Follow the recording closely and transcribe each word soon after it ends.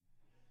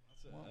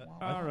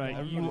All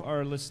right, you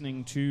are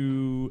listening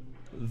to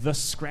the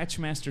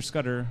Scratchmaster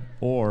Scudder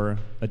or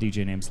a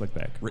DJ named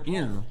Slickback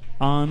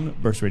on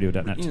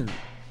burstradio.net.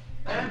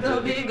 And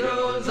the beat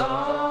goes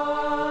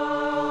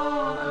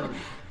on,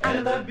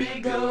 and the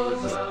beat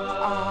goes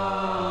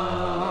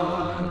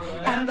on,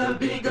 and the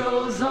beat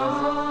goes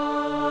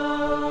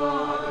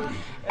on,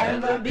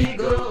 and the beat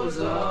goes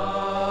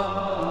on,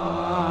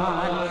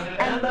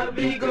 and the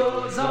beat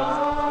goes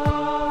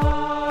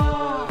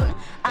on,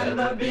 and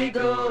the beat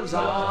goes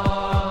on.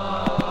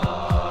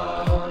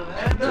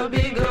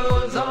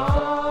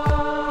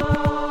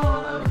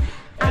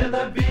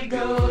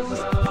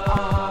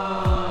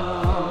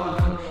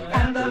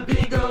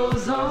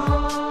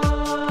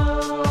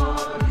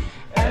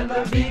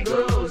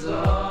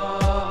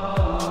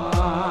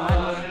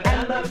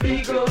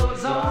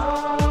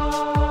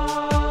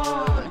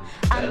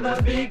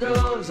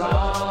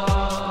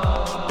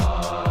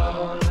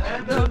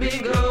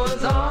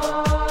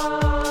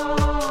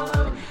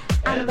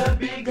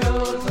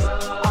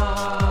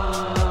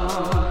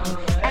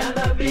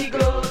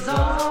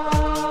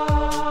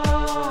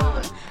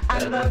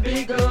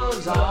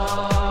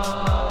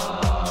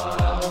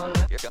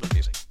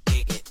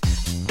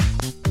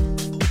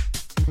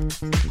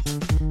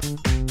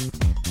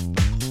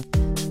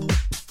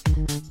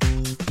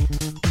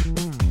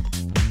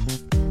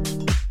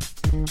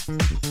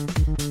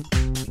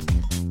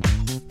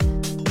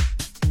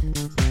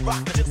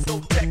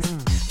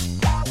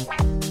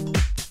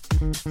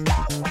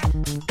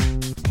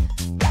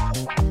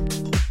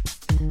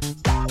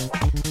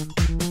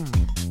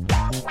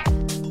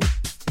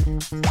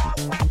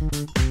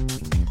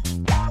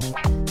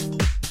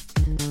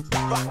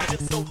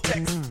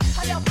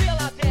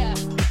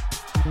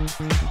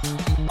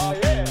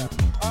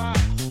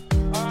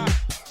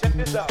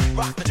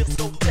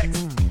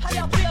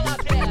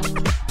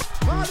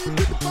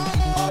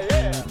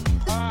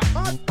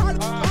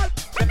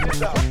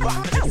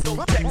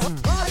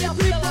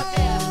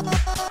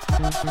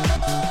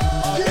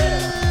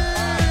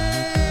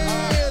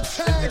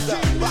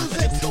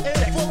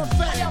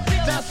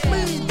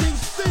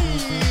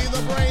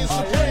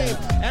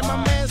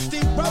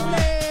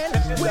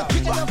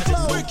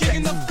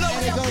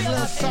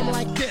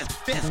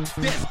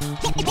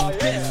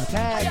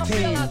 Tag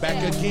team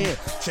back again.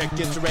 Check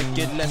it, direct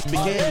it, let's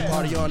begin.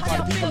 Party on,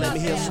 party people, let me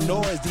hear some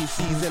noise.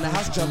 DC's in the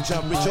house, jump,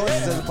 jump,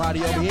 rejoice. There's a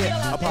party over here,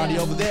 a party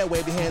over there.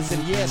 Wave your hands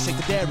in the air, shake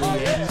the dairy.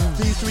 Yeah.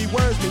 These three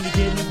words mean you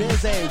getting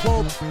busy.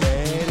 Whoa,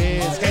 there it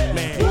is,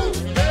 Hitman.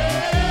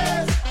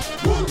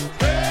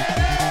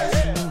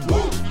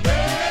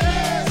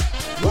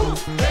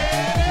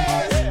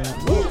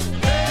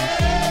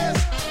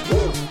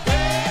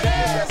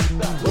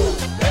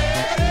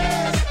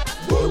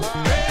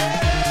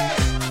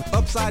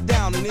 Upside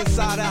down and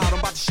inside out, I'm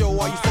about to show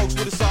all you folks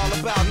what it's all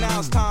about. Now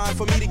it's time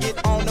for me to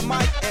get on the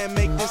mic and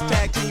make this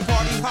tag team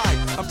party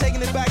hype. I'm taking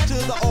it back to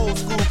the old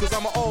school, cause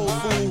I'm an old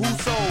fool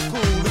who's so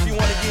cool. If you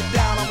wanna get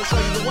down, I'ma show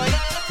you the way.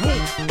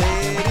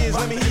 There it is,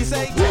 let me hear you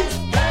say. Come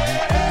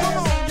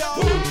on,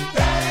 y'all.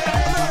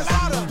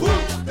 Louder. Come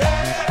on,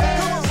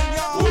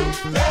 y'all.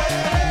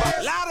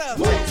 Louder.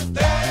 Come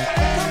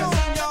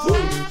on, y'all.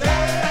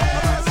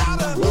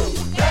 Louder.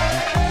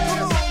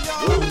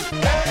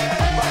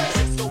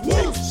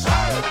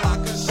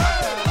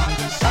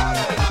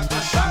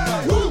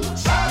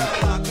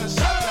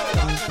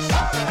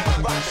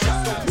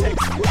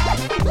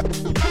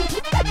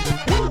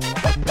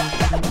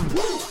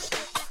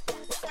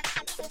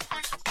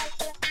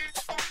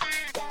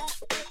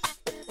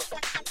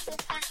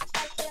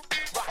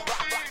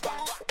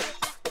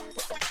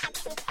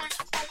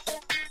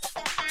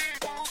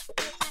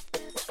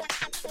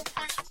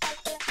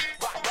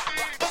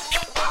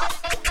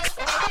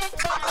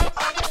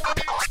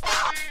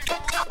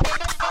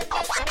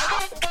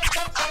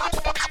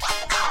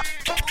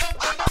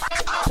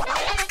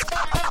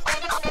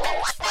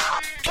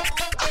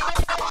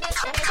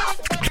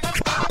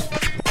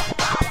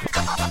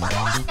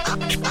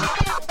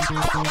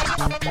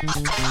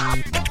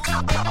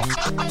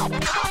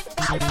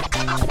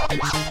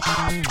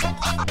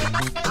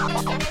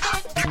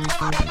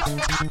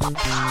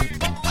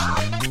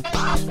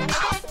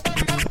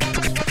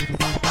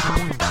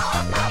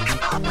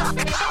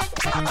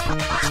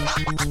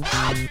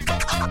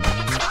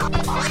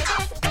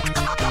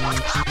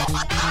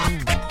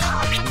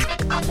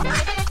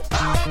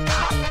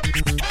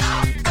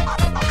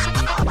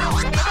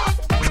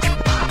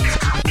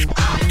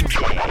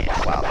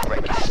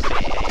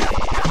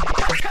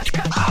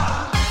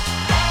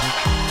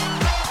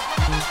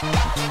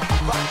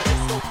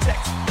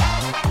 Text.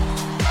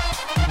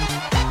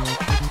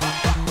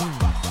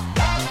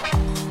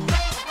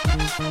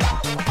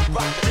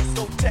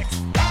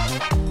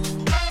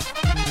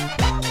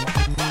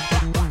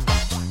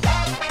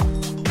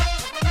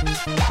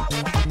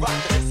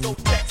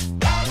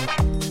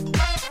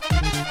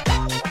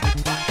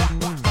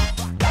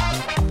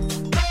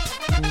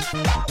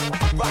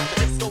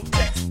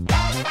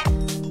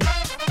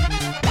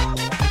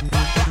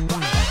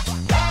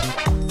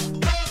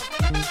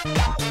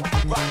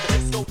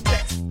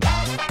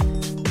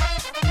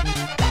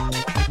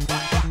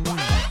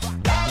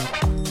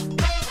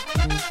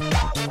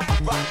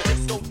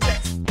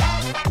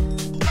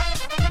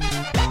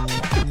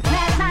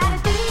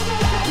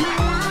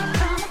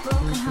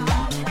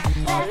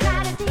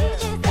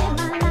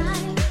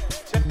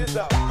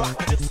 Last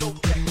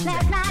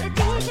night a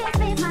DJ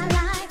saved my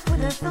life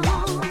with a song.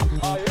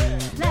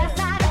 Last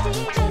night a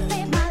DJ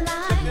saved my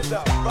life.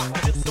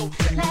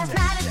 Last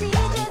night a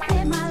DJ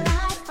saved my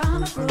life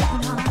from a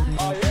broken heart.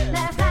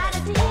 Last night a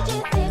DJ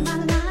saved my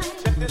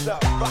life.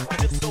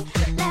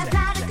 Last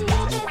night a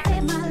DJ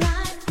saved my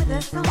life with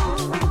a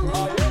song.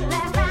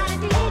 Last night a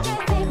DJ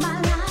saved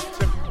my life.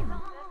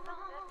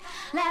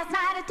 Last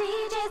night a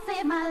DJ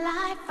saved my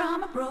life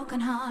from a broken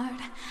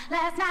heart.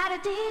 Last night a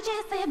DJ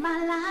saved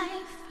my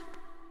life.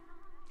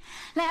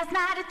 Last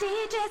night a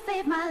DJ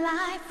saved my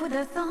life with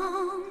a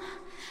song.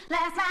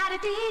 Last night a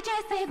DJ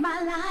saved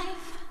my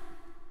life.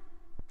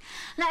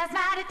 Last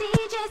night a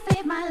DJ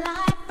saved my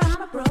life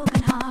from a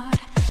broken heart.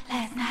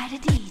 Last night a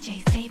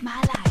DJ saved my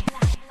life.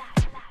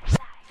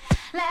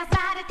 Last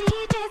night a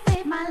DJ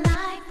saved my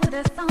life with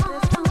a song.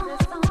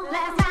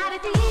 Last night a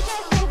DJ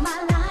saved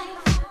my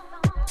life.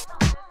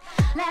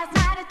 Last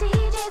night a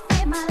DJ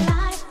saved my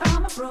life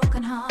from a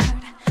broken heart.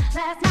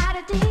 Last night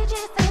a DJ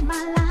saved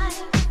my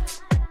life.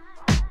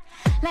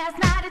 Last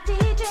night a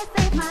DJ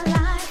saved my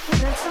life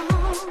with a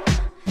song.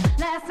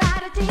 Last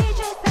night a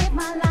DJ saved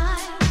my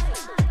life.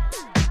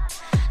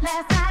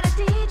 Last night a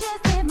DJ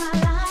saved my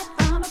life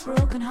from a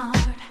broken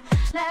heart.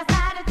 Last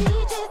night a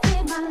DJ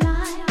saved my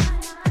life.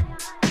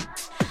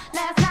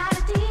 Last night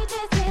a DJ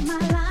saved my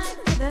life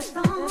with a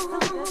song.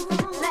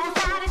 Last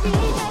night a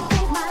DJ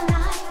saved my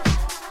life.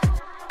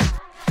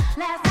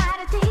 Last night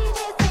a DJ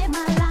saved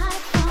my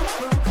life from a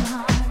broken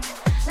heart.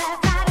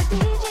 Last night a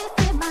DJ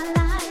saved my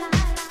life.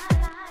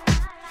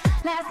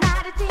 Last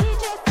night a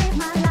DJ saved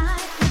my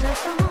life with a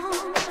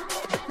song.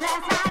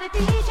 Last night a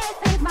DJ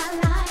saved my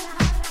life.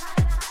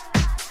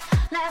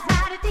 Last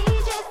night a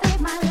DJ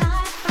saved my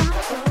life from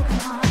a broken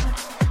heart.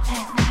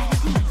 Last night a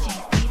DJ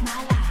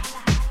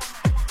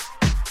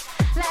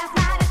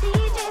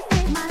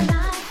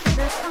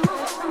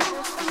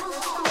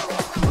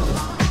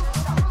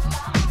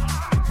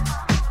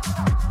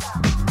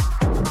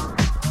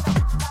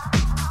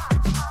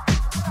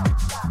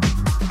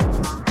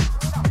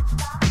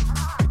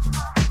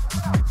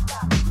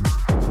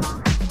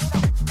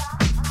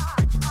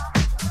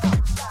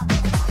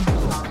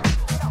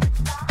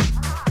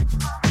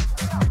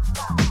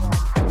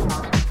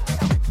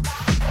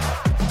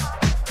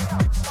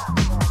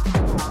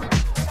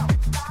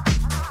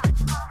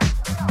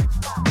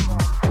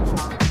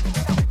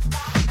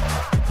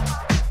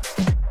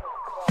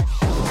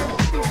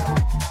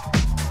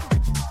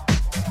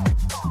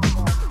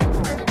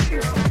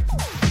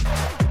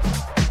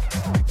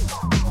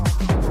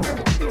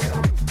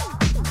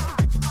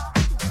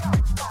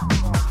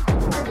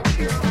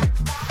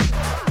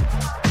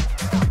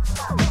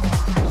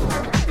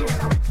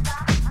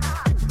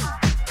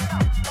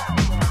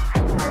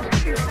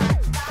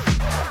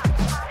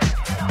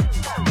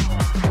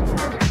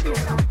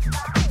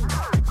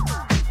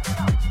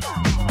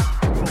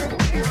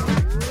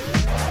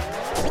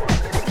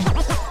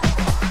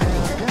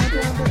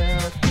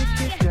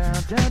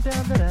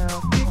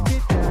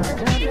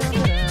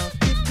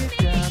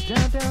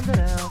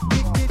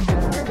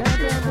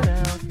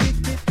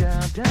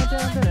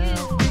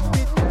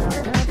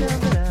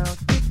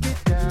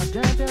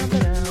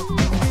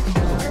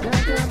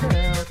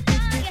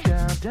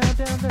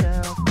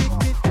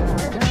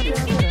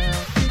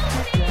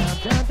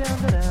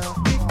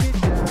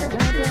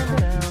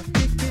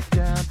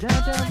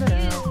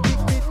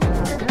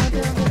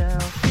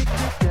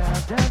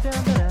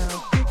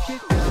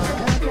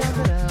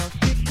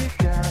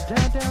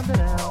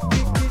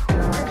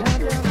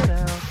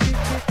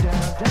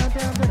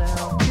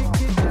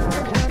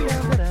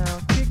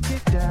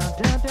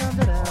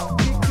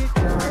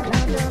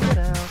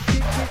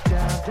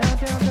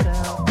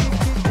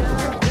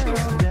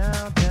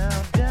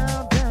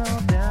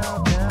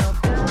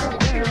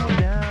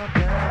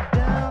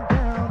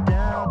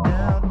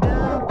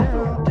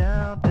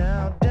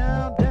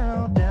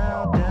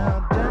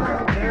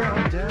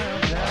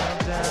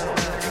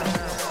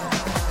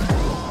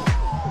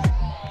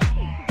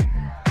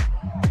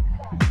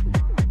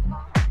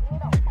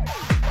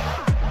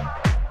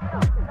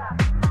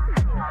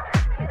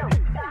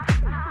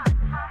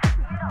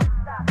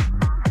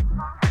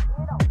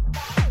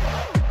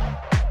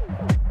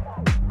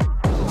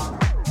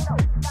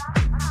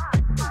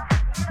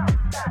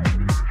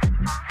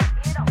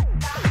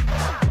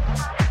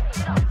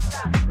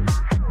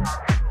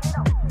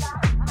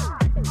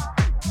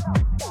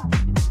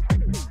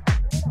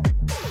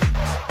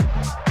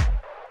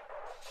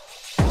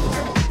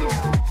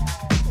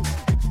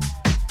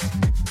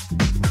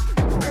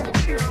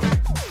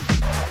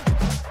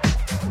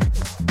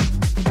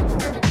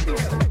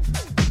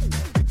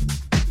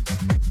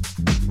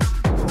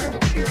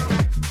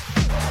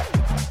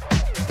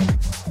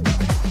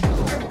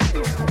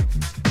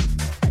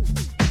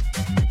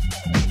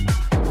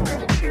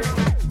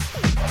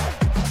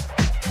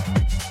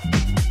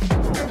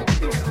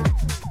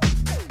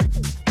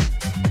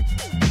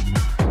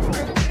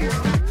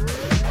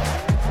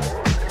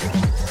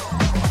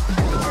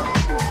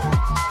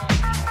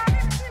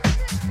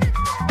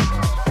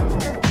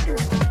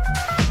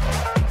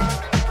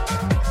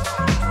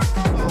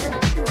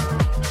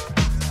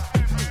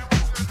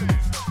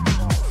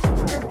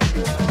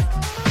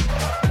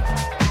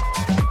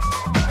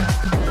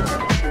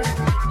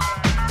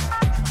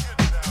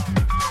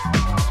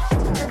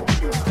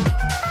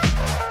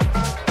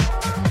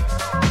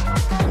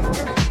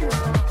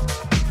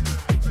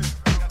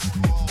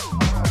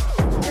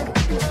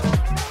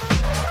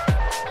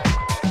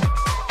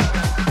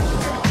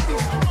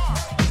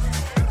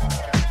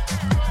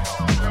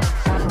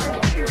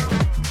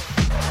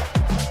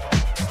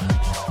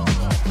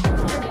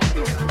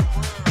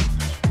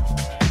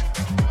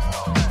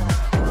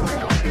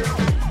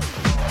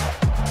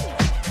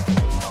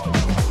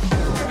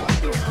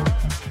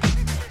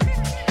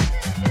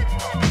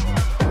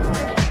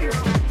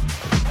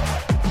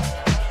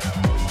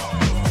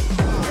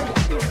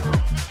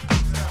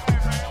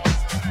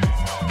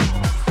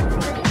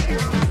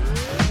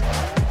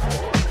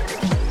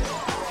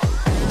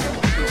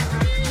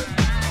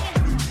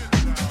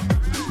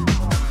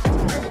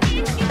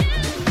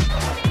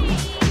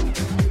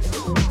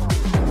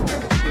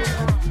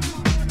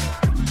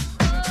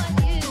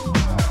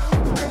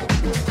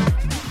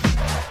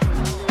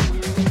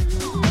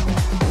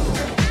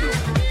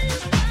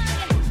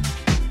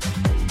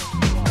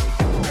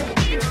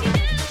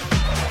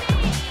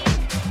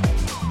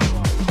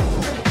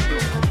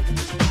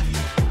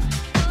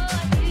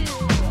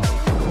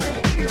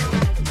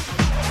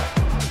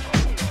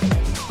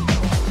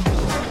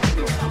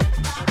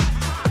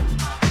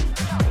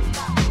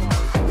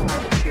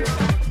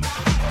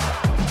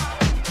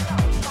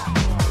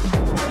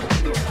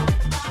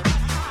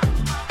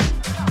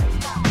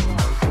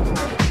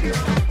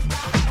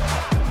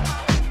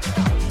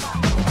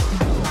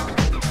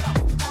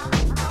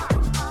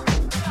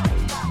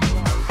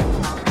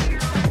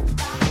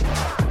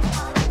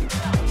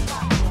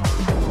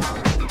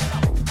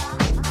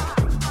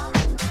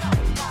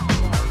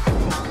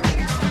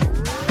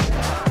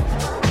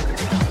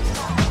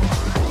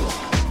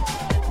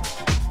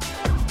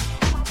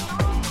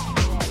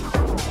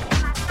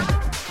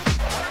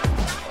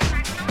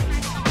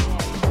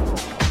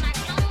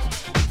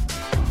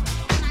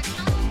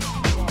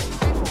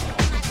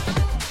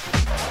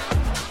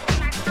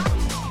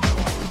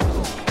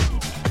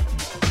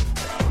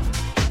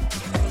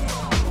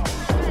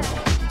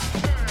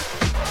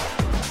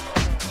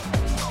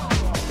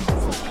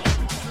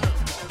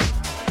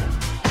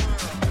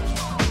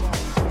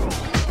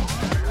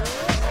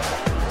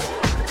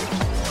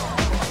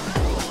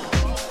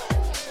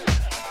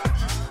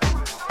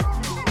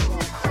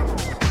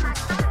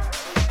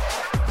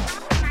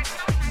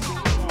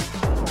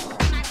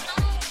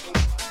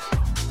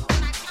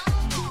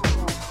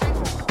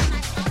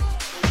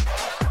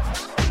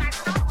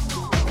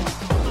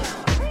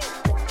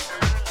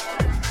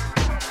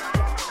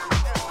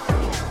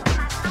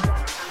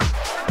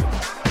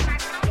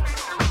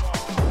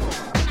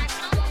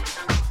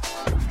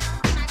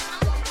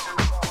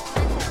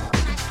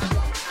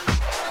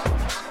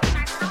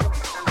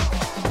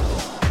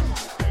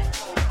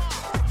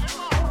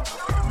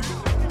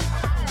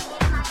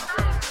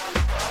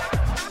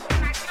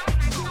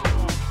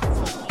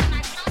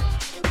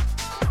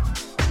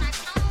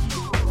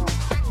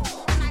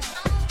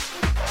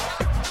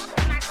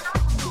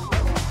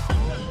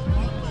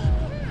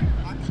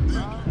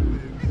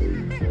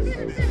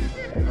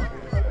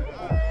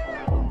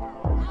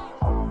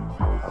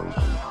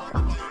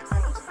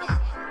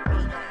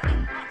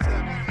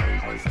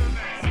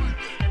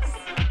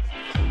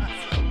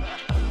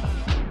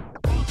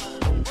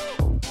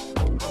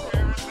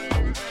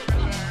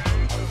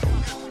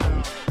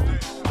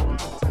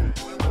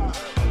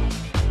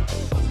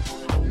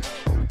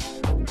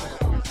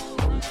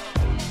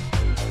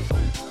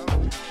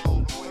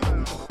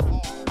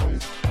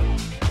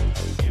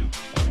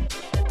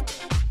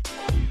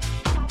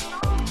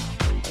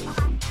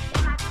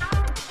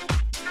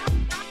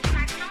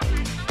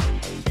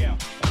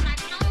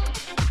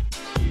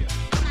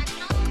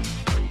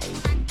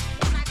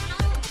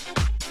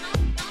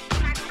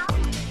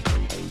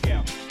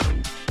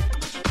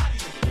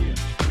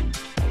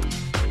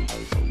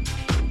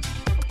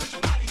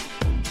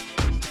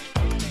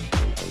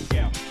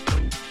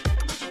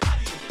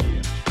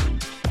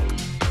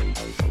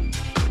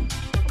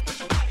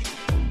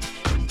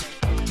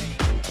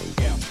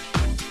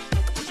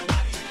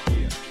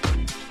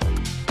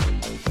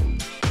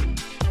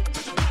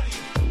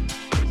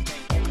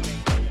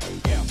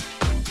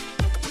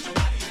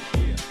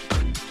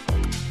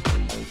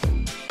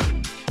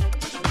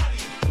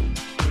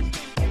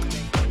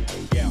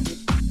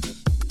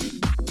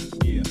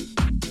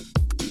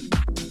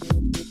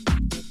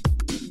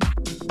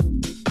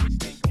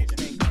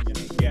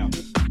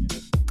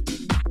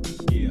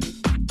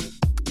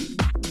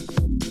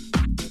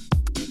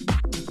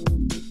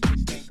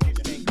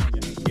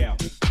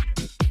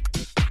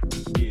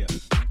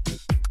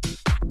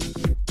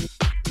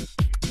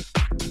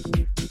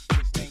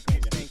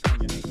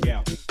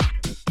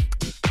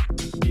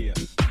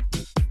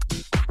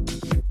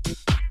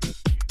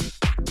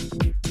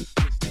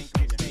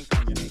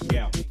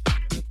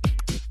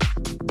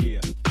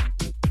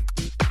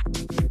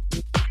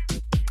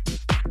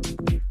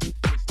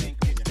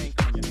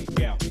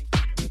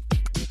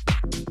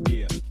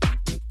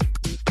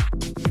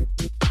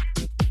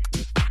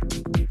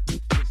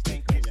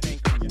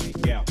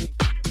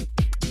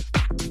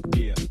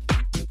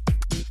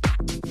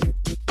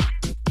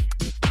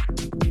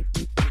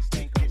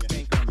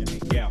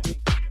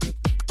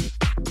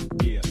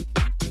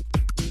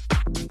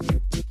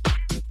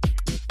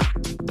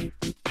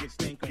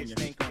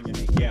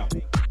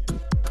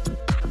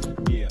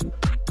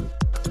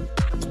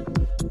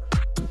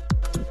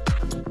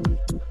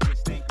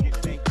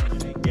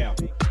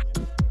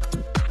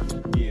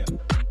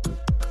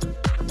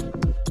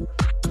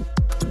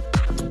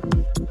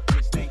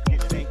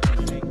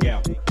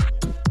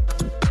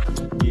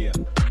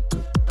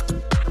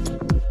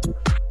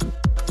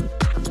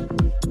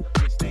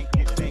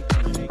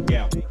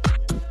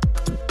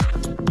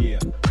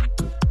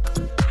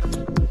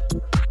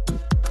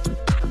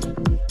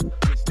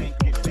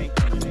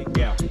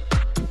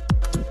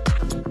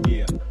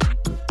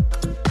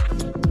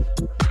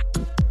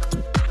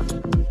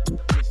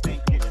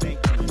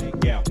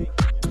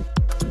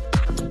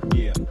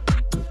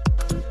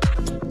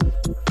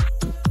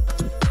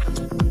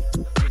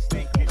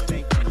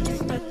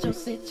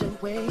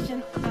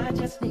situation. I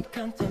just need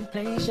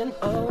contemplation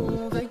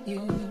over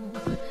you.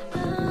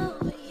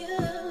 Over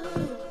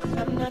you.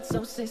 I'm not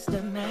so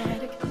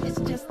systematic. It's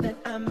just that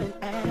I'm an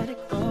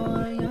addict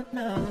for your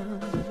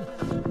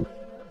love.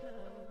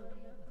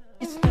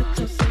 It's not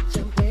your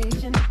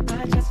situation.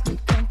 I just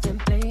need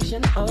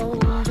contemplation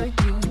over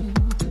you.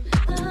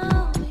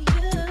 Over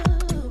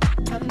you.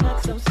 I'm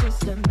not so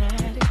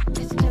systematic.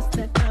 It's just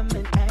that I'm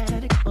an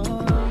addict for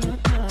your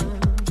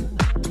love.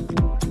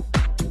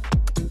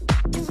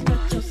 It's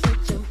not your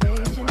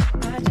situation.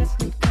 I just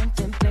need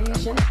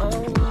contemplation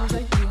over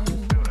you.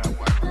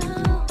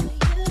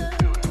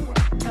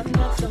 I'm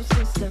not so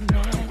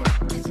systematic.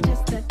 It's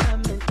just that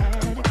I'm an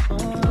addict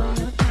for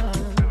your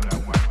love.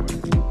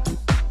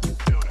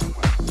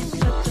 It's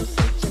not your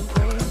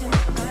situation.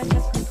 I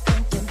just need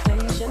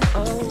contemplation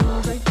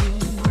over you.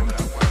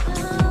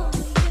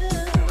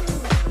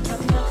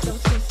 I'm not so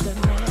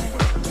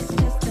systematic. It's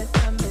just that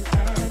I'm an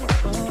addict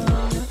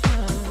for your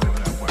love.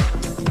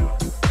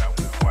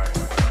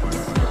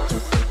 It's not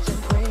your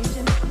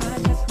situation. I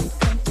just need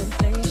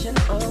contemplation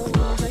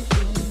over you.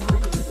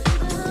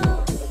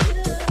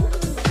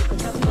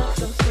 I'm not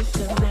so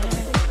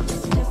systematic.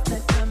 It's just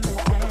that I'm an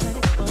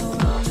addict for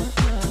your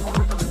love.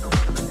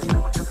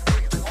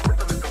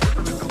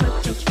 It's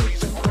not your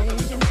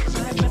situation. I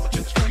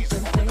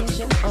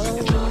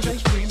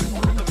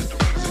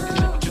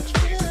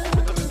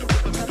just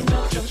need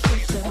contemplation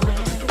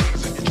over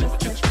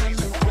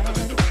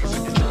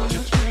you. I'm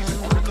not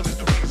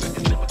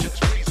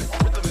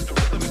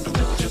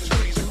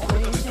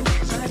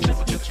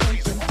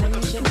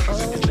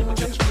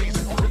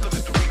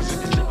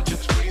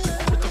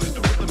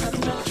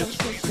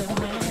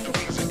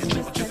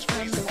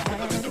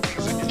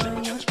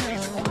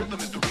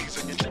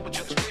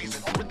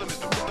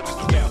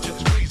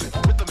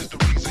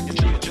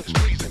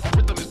systematic. It's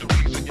just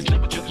that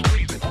I'm an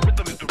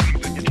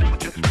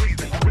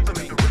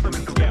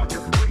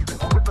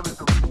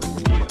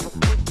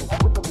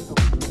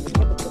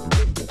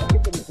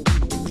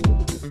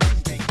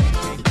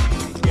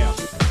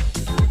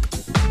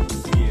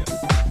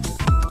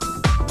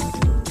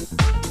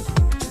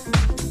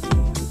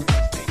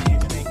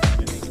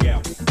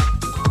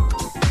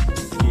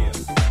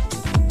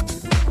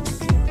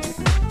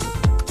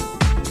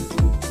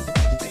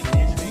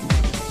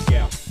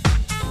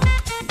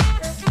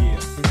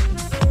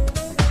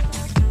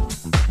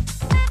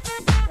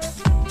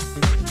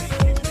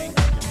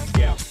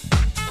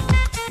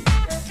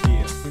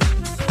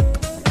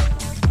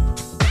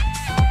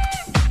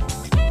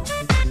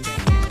addict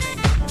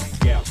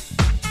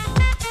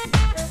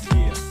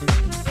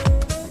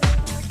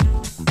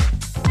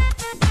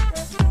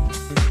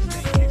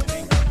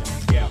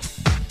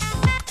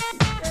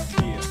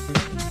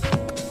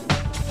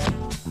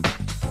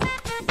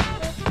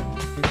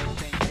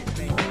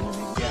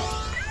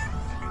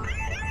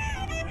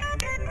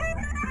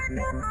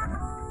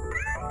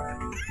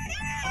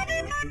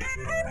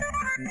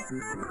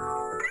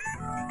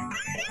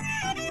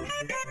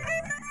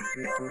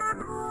your love.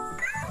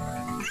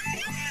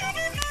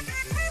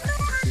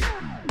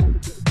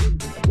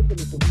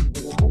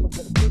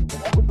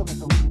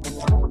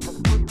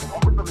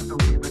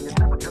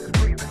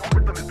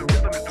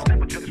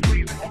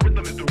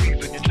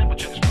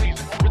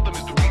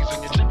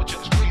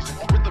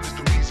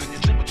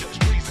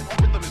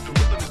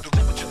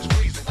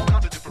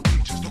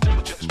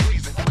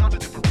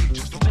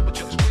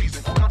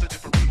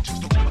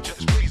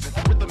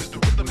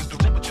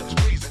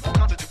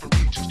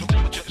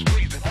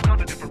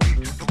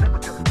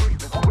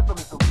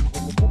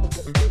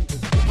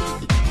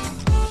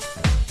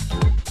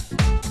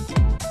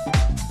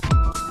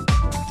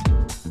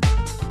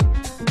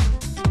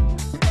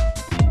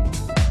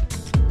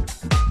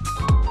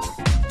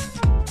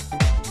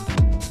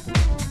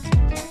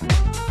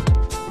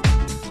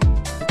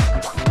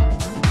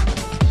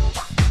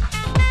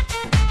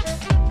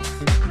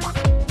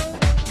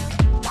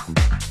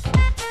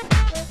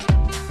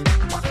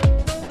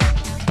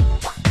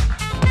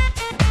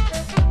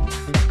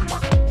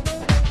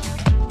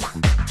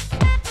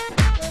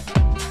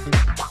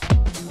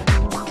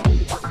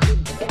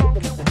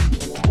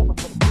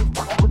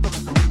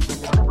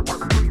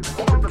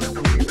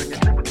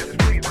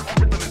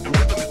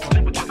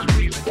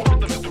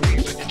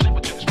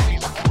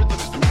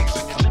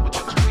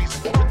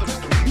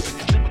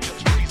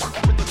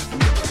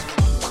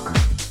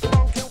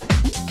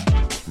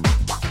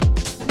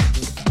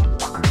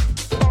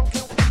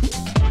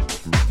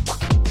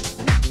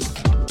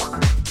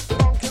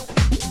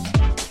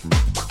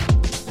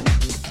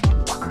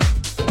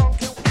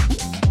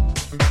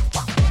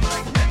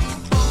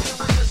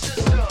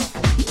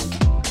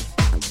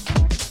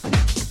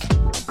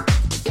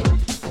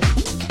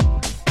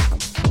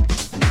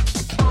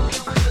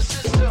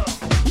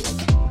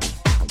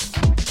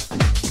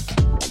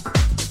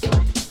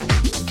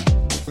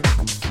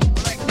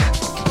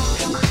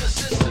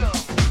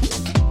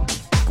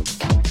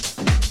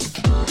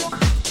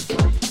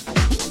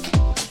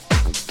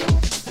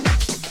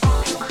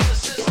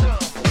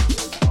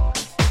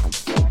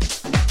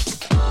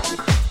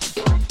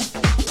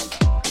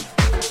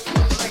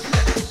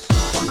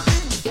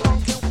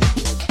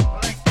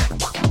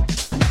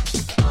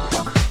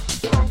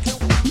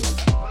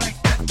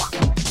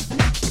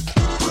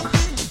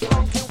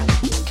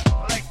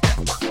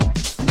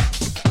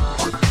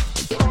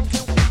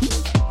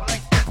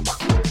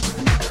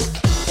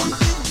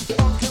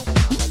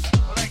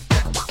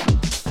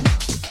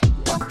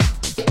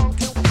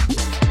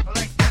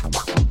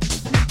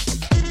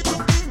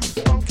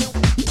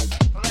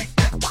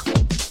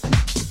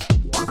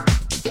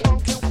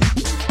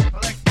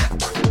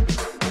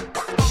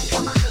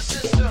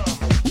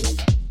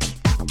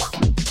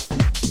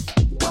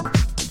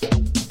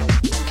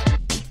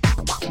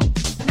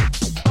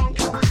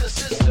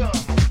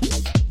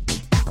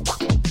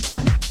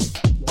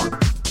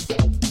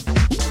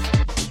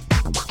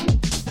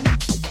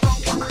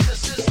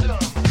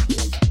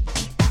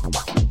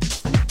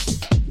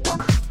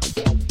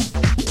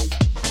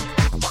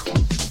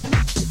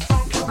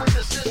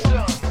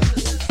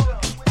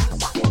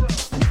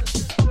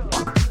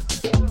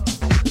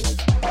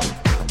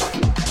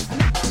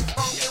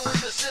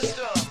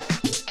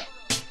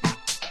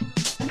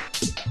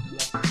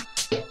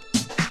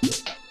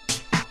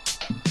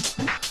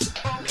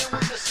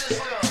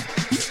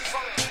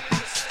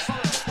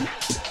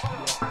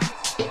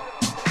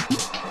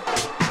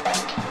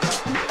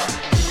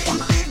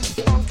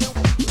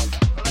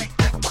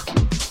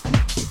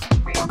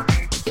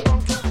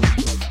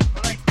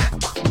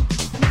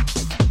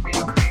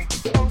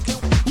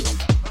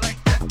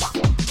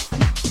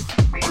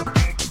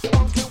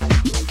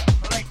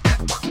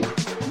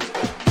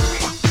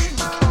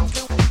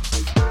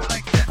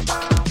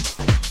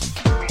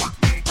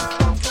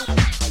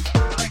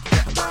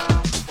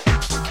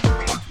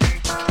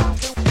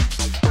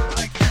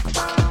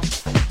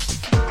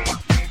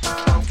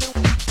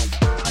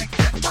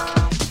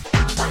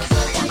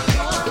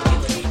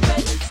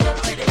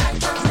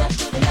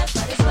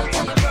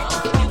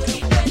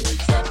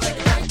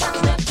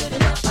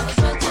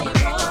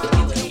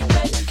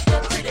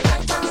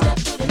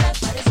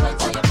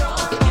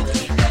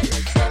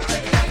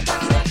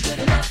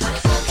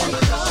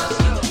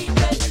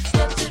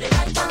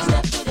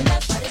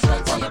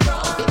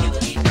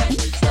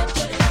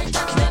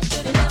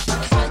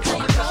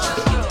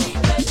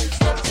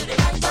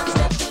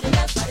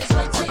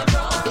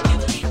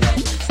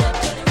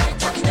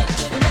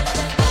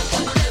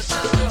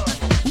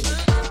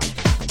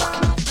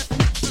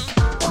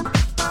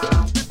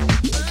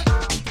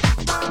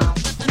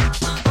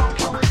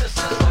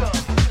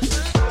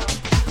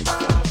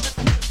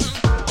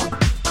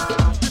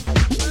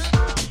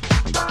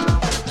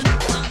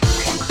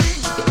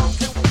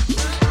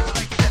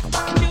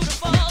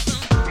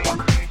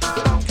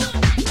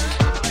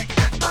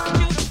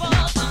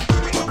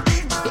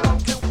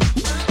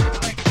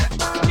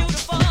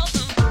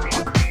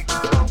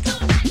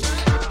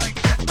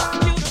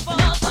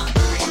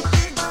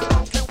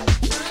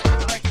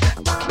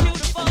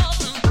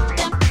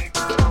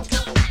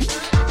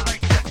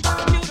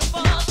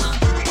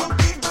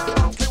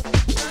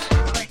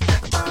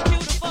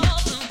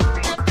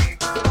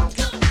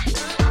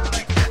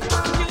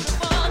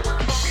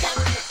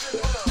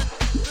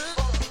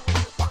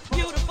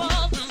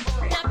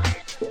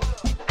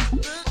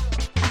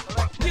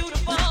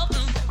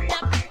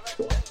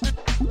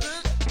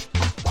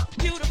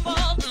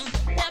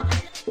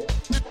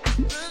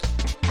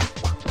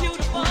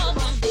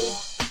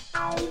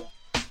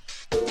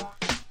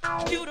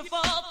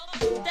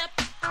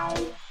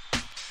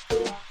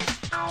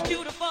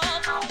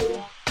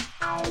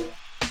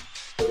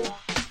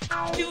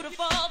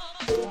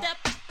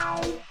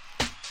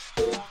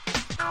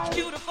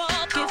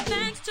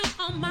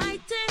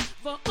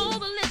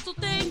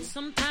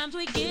 Sometimes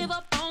we give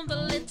up on the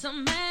little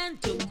man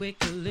too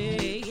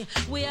quickly.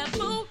 We have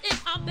food in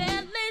our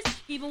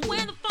bellies, even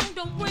when the phone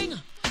don't ring.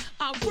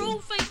 Our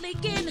roof ain't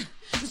leaking,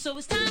 so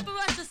it's time for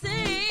us to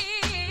sing.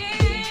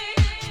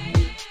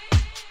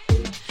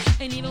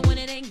 And even when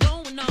it ain't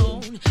going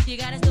on, you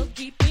gotta still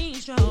keep being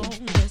strong.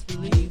 Just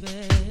believe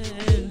it.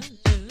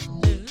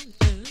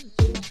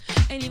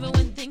 And even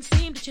when things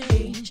seem to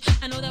change,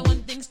 I know that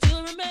one thing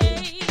still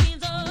remains.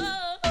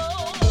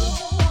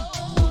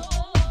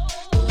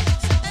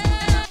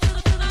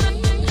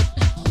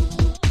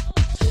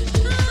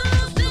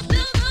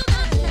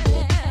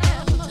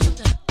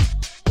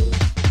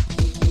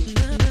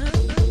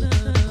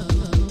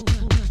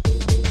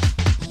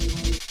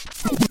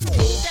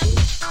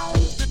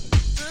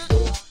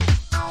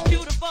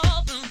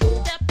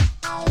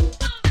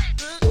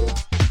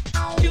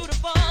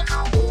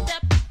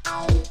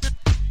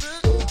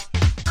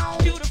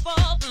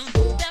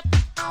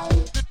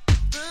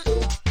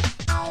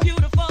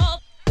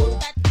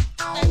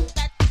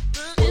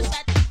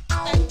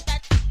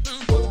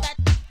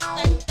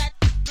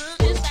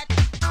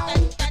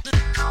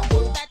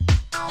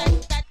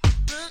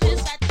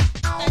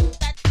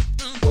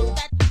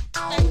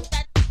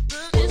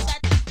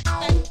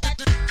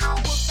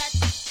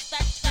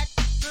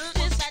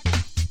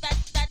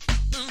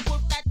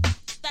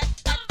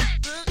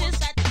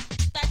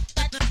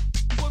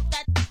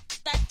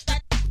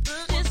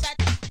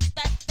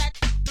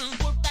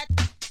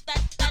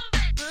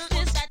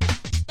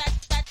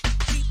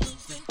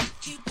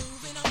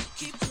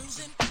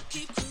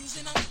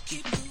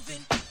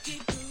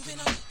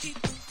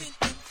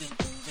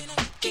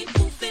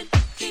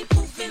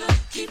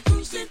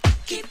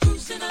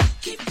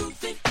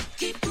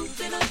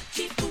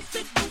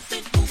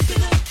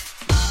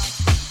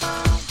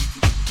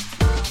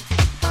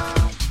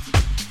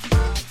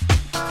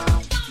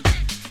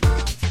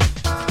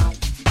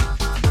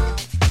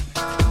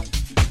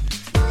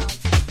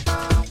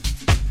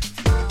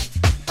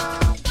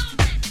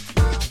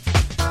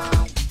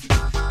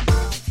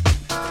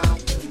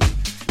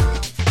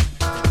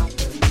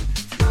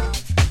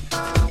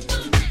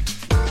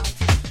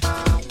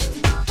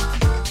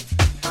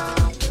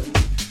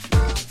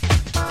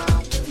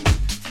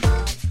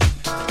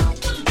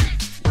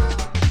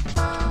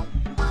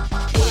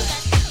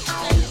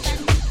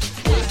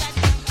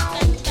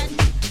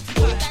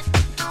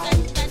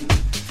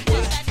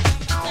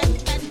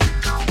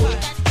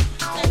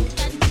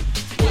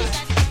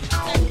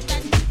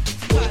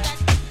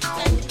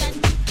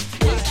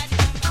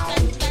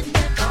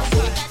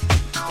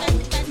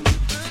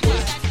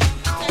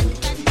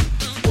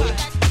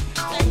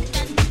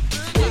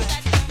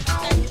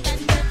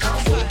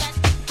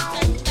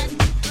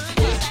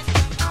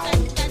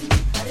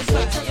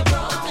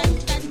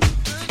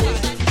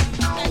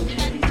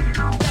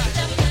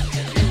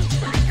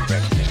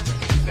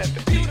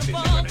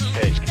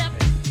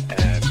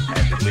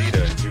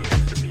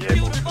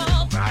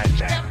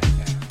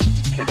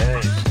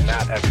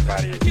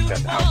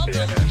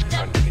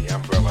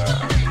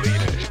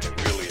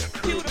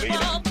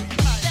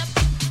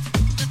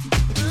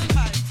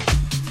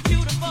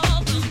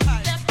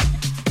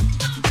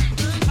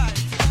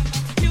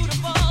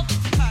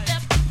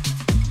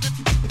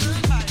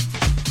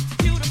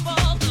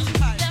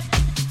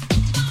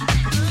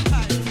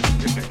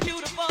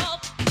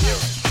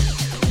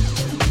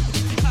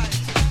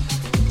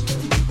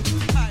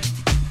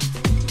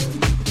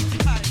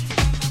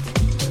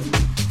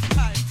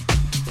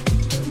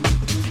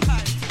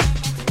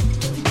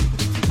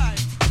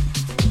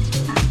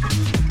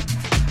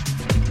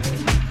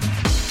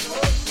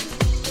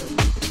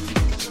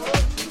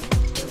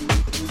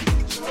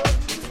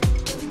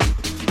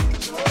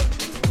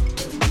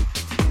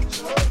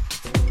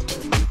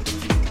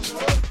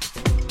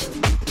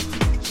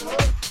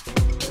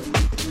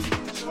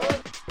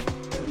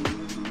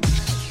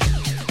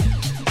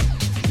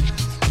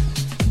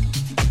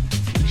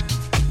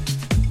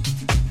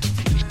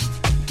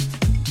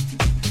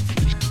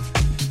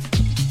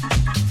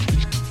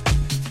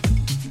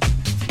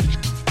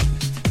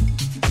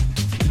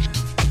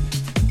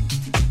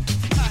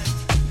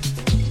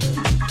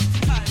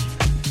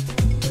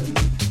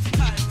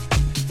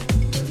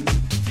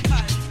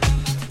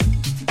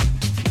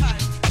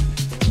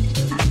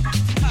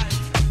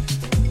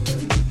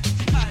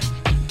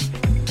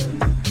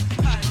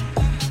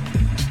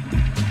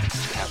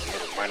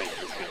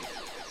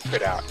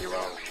 put out your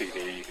own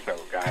CD, so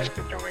guys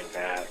are doing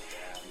that.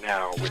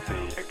 Now with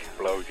the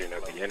explosion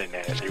of the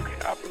internet, you can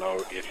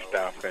upload your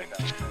stuff and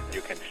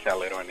you can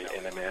sell it on the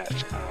internet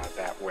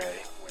that way.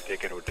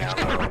 Digital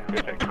download.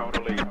 It's a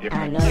totally different.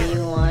 I know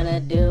you wanna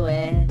do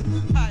it.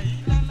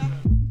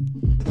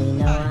 You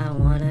know I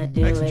wanna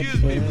do it too.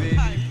 Excuse me, baby,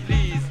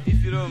 please,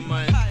 if you don't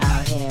mind.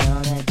 Out here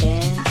on the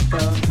dance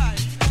floor,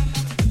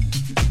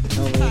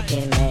 we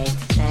can make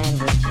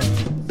sandwiches.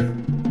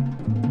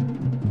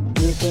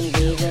 You can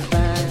be the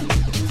bun,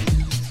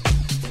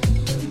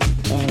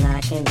 and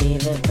I can be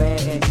the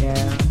burger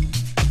girl.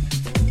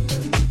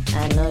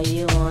 I know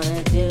you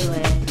wanna do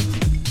it,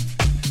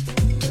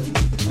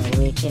 and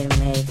we can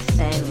make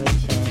sandwiches.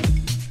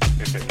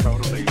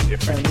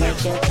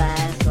 Make your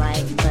thighs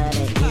like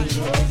butter,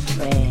 easy to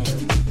spread.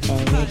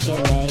 And we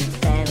can make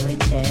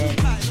sandwiches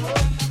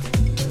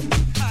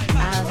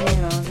out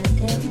here on the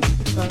dance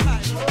floor.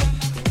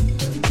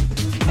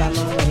 Come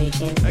on, we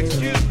can do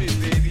Excuse me,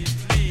 baby,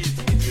 please,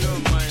 if you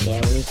don't mind.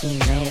 Yeah, we can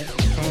make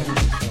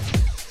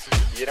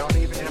sandwiches. You don't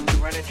even have to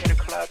run into the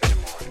club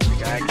anymore. The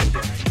guy can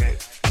just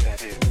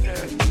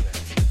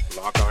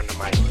log on to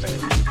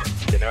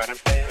MySpace. You know what I'm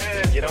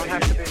saying? You don't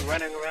have to be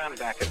running around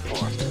back and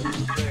forth.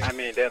 I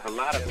mean, there's a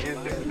lot of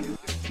music.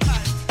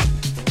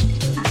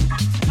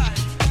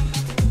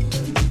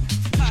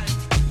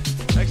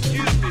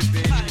 Excuse me,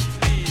 baby,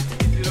 please,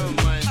 if you don't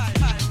mind.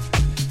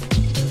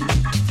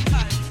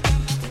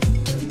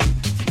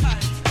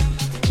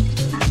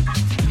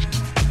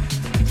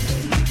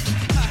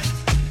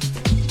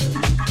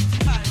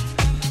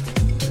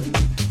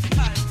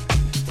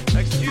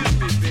 Excuse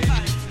me, baby,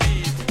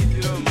 please, if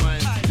you don't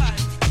mind.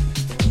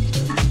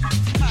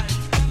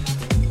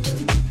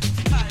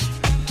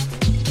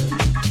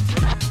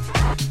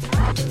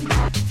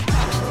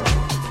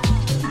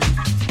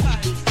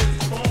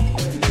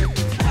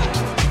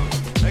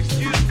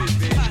 Excuse me,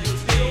 baby,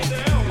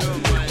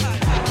 please,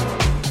 if you don't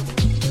mind.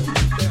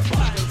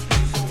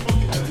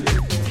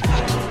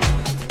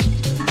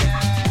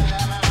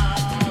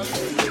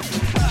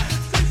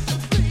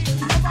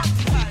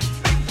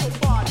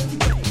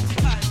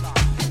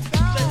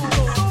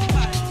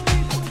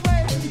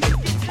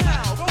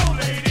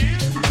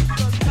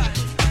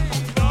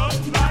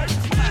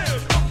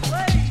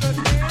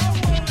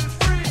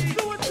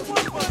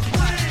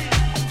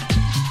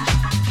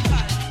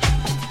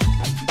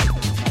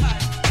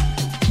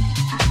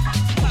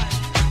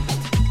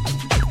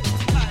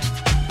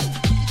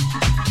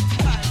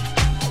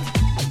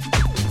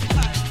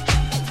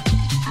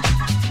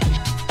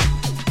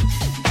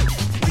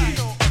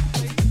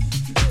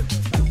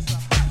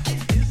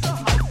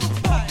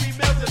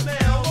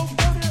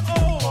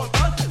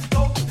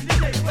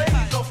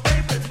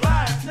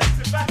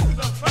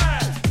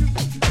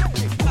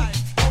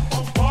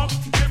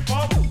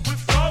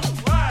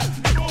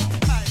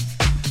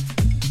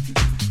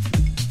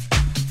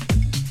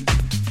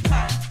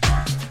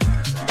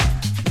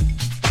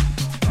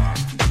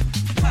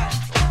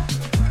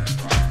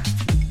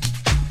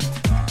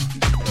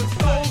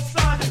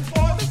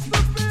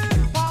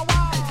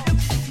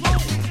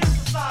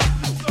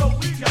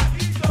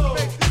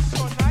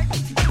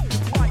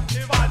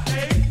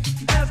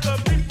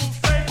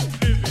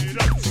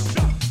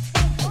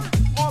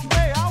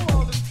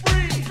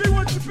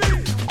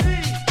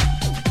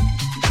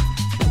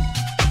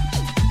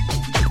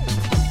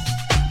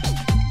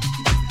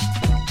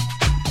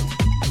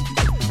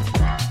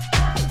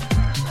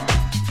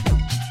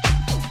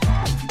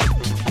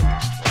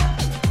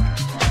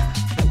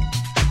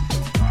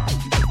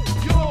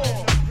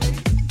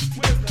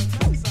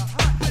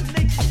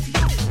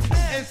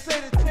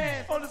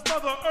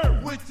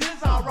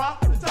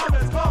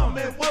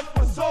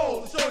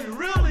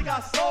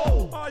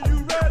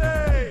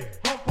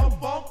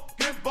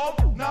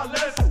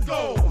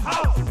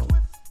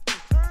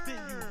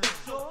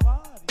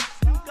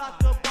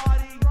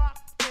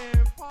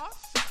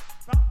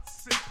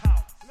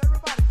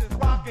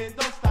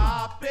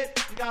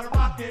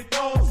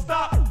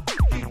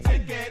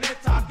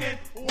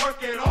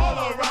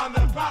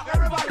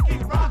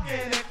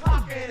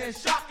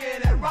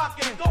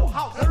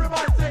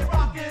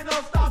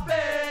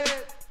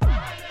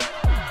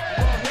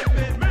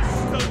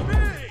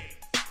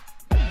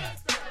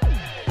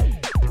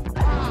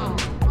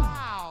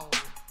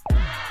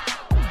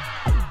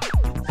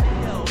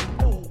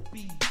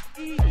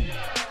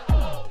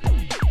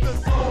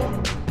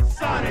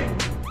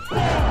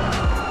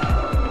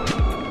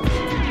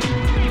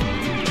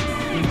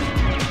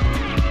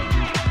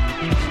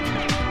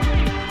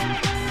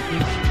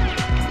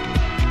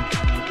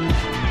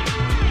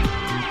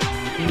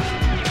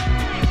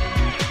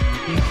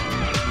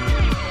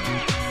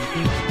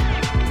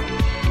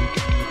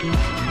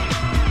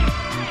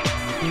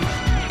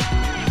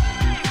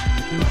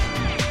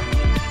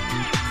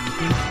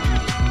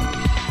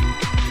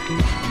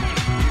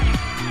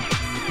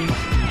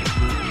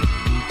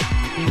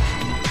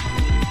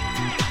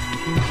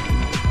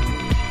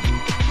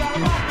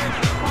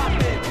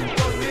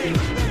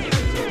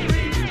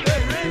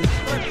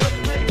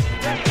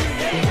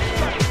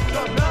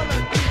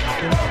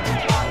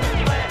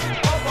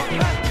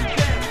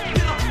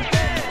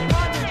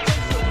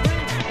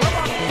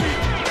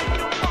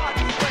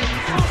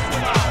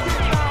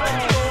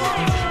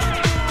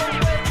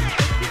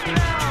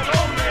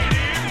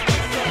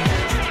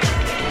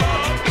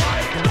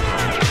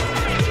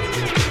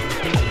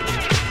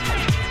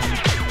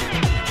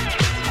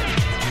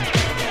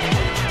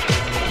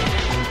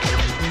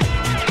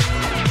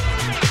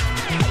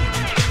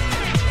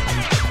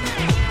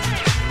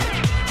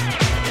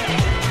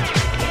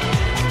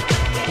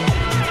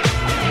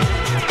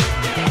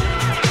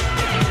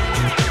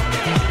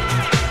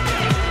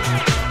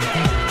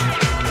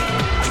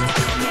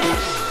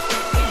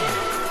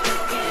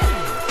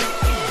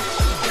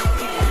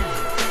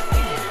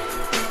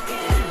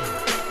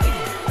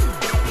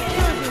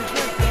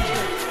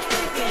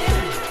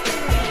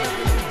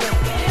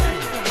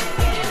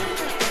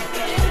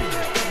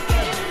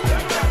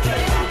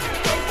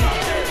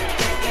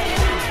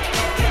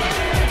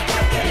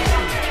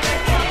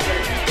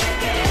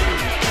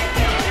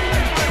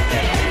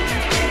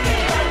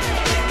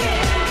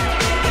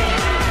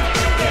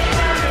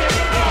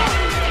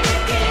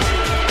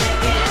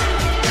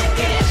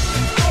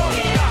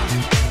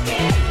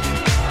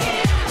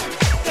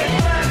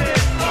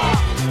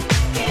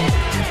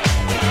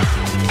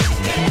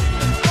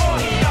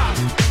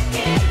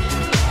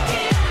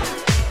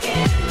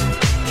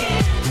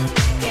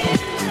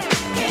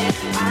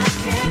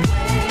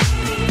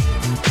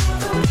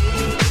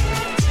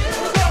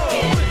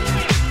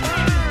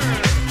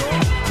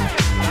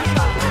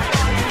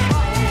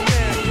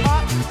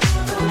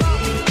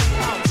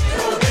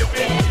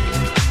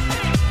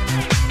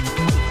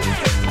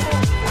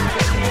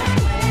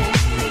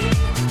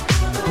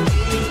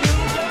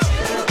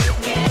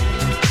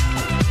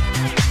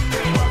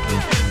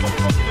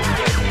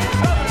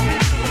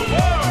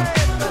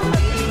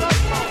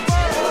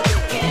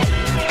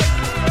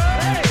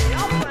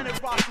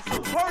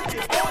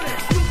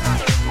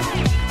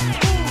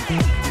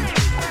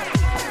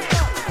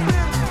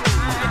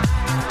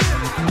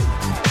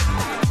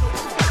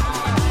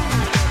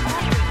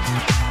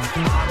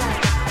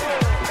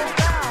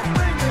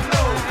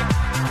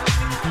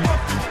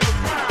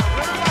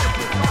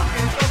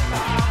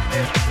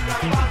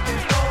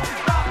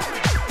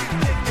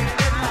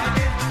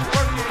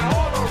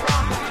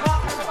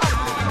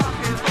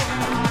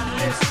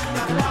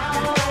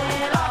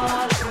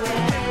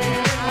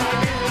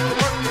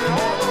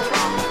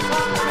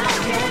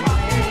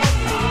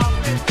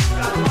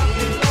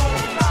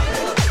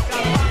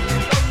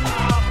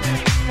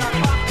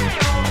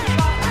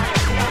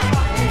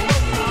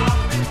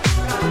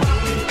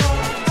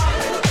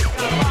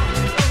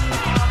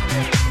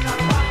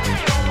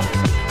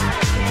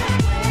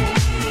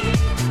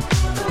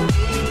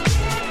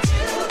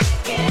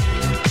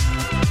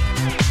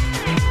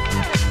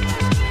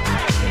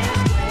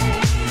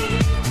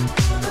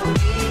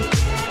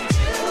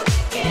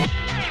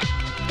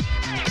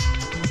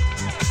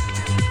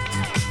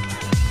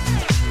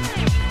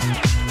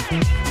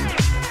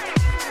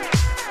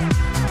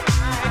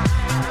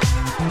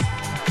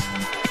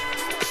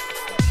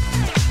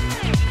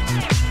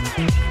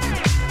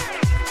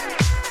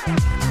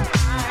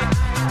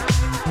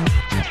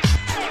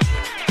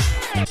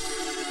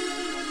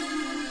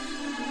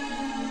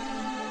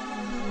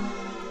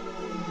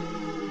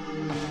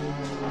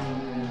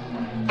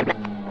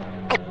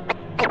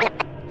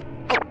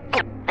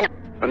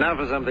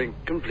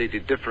 completely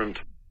different.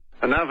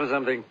 And now for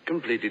something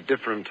completely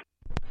different.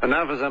 And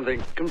now for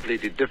something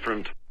completely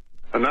different.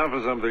 And now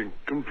for something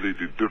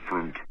completely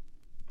different.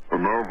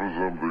 And now for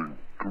something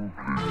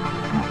completely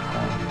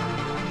different.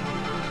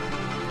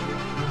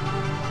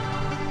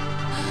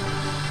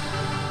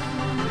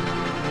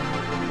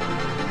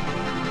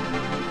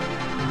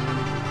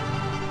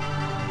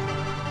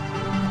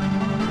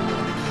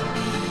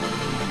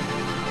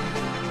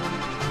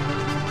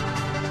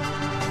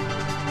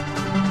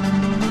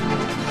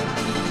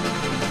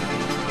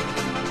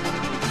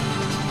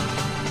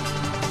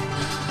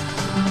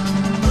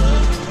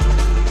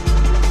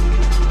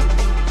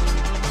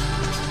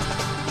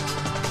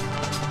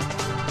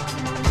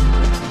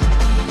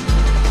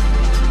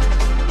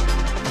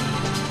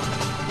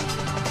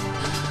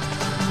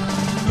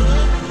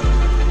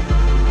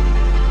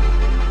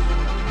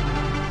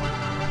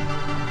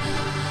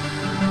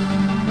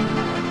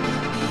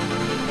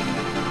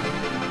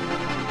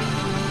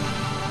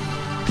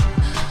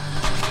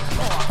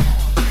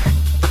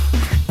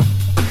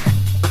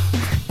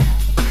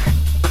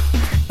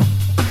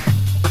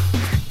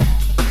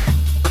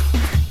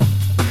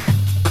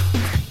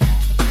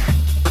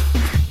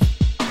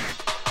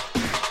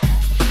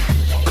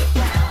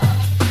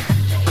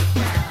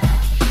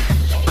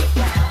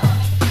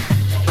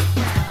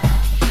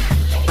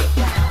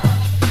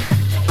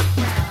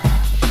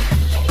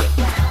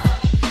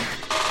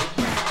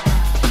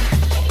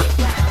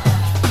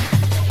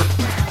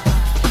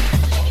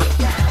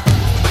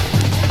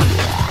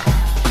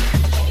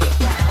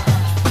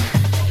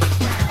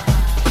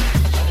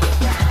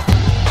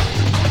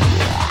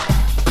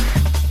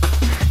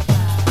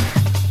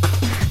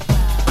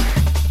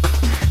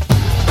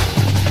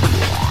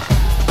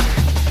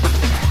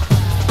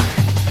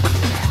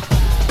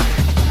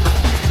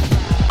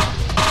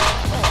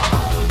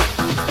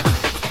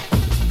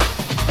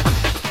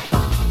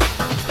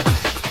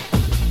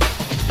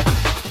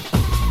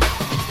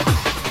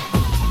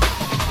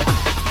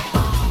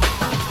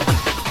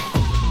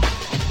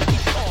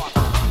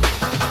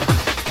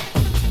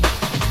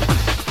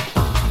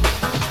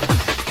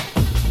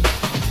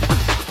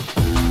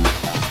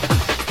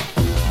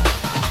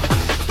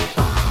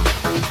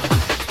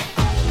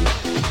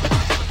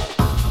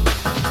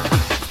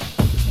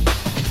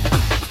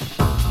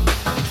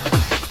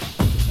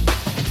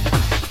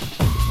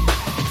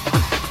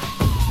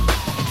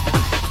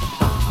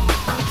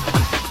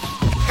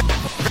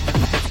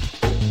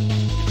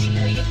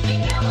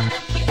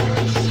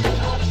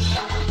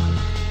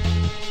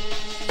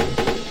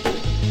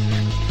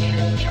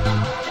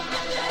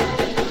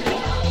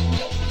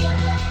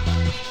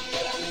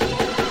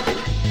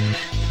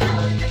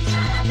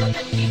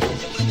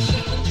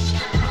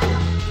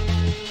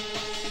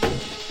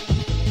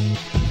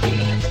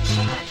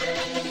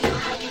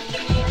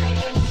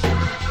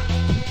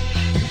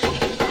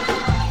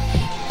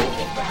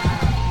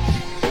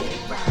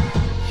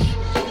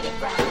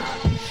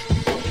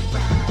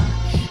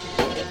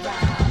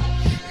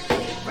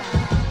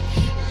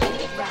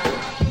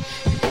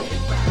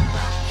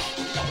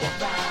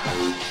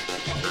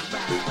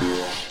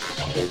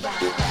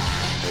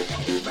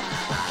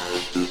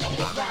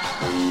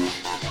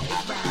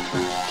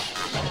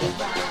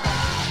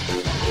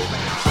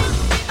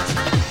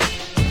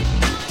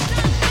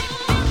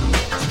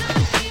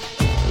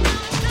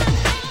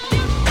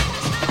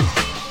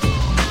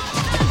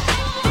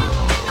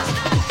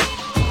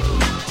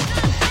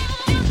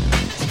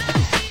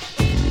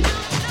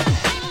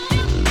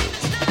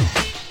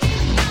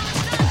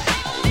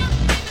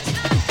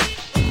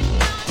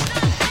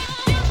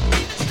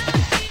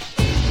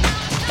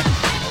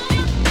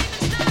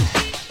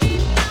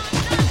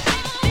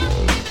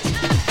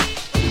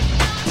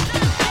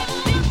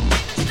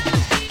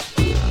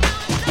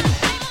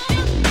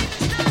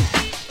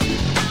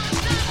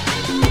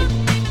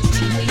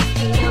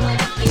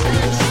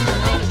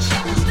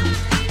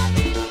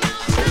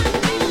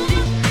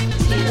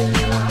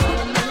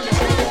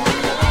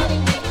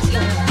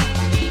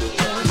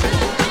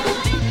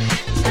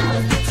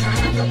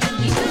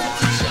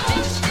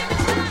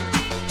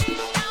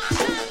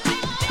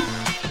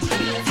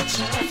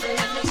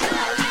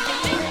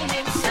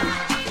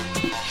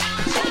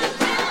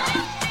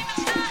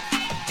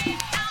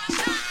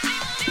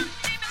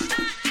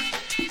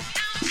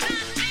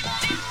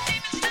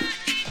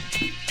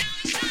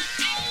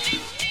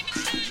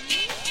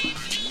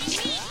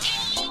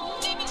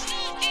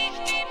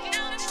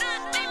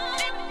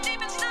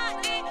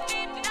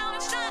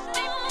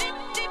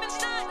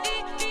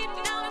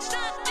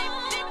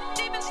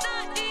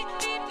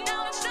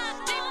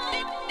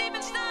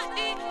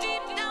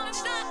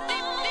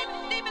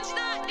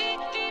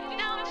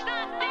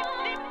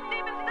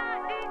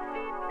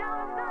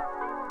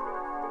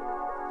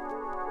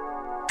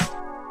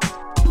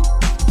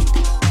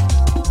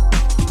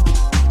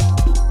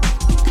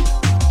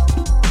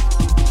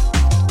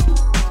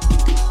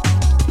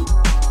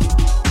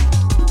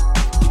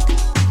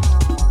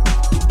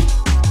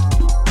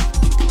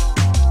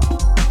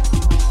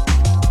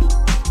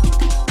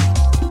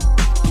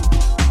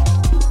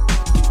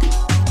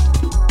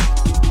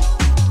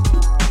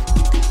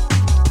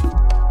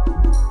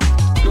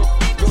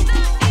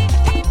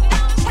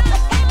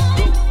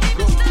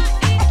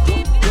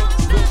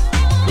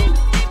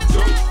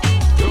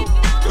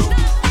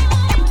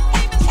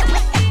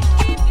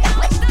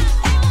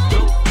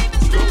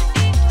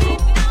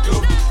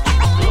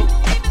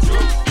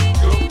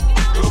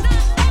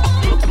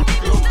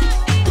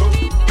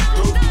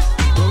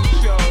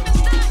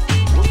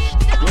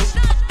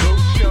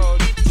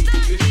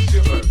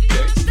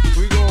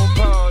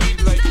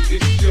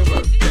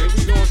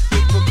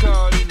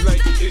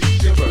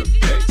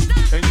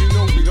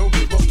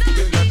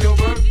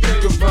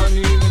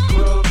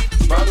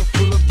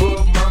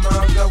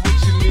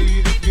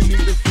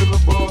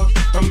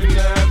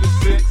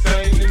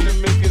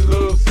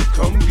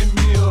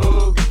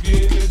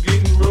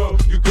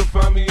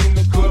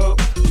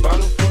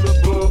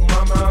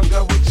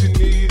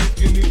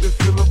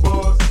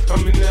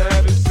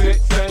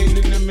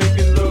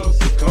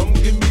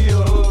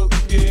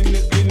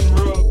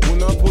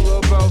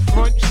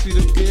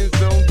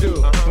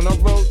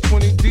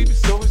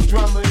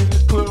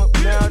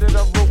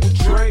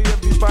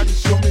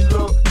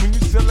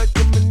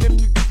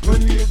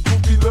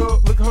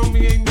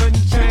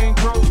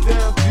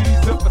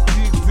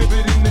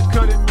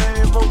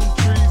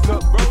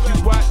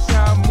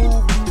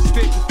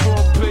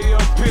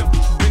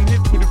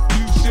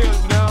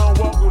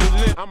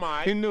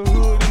 In the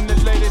hood, in the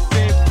lady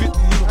saying 50,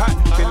 you hot.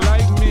 They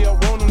like me, I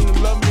want them to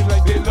love me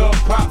like they love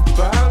pop.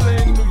 But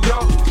holla in New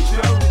York, shit,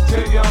 I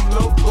tell you I'm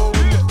local.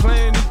 And the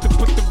plan is to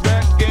put the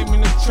rap game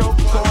in the choke.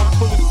 So I'm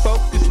fully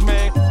focused,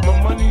 man.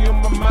 My money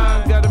on my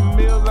mind, got a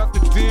meal out the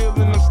deal,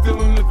 and I'm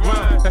still in the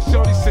grind. Now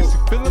shorty says she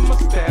feeling my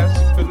style,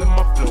 she feeling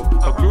my flow.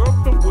 A girl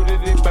from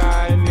Wooded, they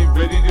buy and they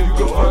ready to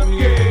go. Find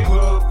me at the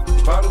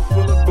club, bottle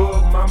full of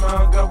bug.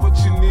 Mama, I got what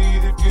you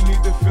need if you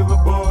need to fill a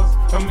buzz.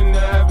 I'm in the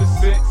having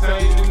sex, I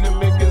ain't in the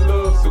making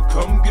love. So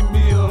come give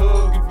me a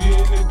hug if you're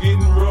in the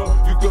getting rough.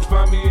 You can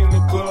find me in the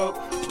club,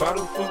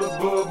 bottle full of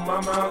bug.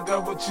 Mama, I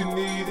got what you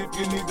need if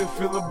you need to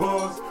fill a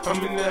buzz.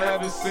 I'm in the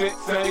having sex,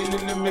 I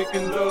ain't in the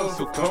making love.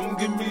 So come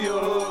give me a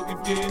hug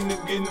if you're in the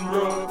getting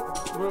rough.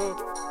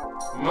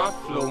 My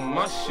flow,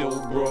 my show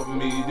brought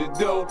me the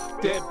dough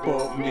that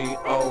bought me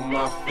all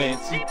my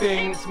fancy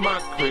things. My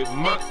crib,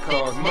 my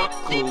cars, my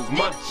clothes,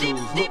 my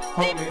jewels. Look,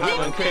 homie, I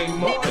done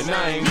came up and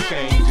I ain't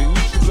changing.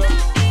 You should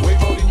love way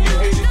more than you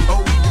hate it.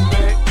 Oh, you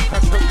mad? I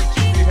told you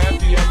to be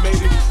happy, I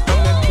made it. I'm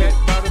that cat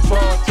by the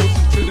bar,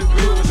 toasted to the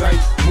good.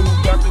 Like,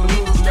 moved out the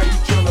hood, now you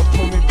tryna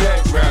pull me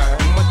back, right?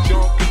 My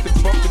junk get the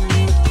bumping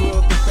in the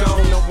club, the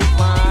sound. I'm with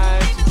my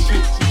eyes, she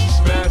chicks, she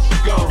smash, she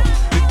gone.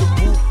 Hit the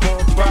roof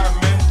on fire,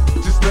 man.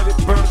 Let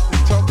it burn.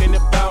 Talking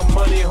about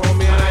money,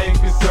 homie, I ain't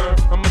concerned.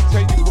 I'ma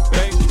tell you what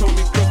banks told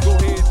me, cause go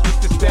ahead, switch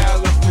the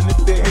style up. And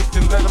if they hate,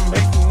 then let them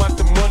hate them, watch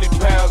the money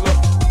pile up.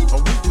 Or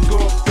we can go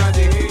upside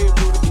the head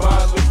with a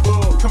bottle of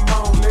bug. Come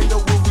on, they know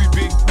where we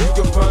be. You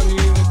can find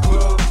me in the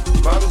club,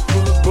 bottle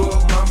full of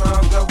bug. Mama,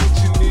 I got what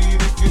you need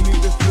if you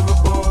need to fill a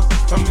buzz.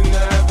 I'm in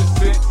the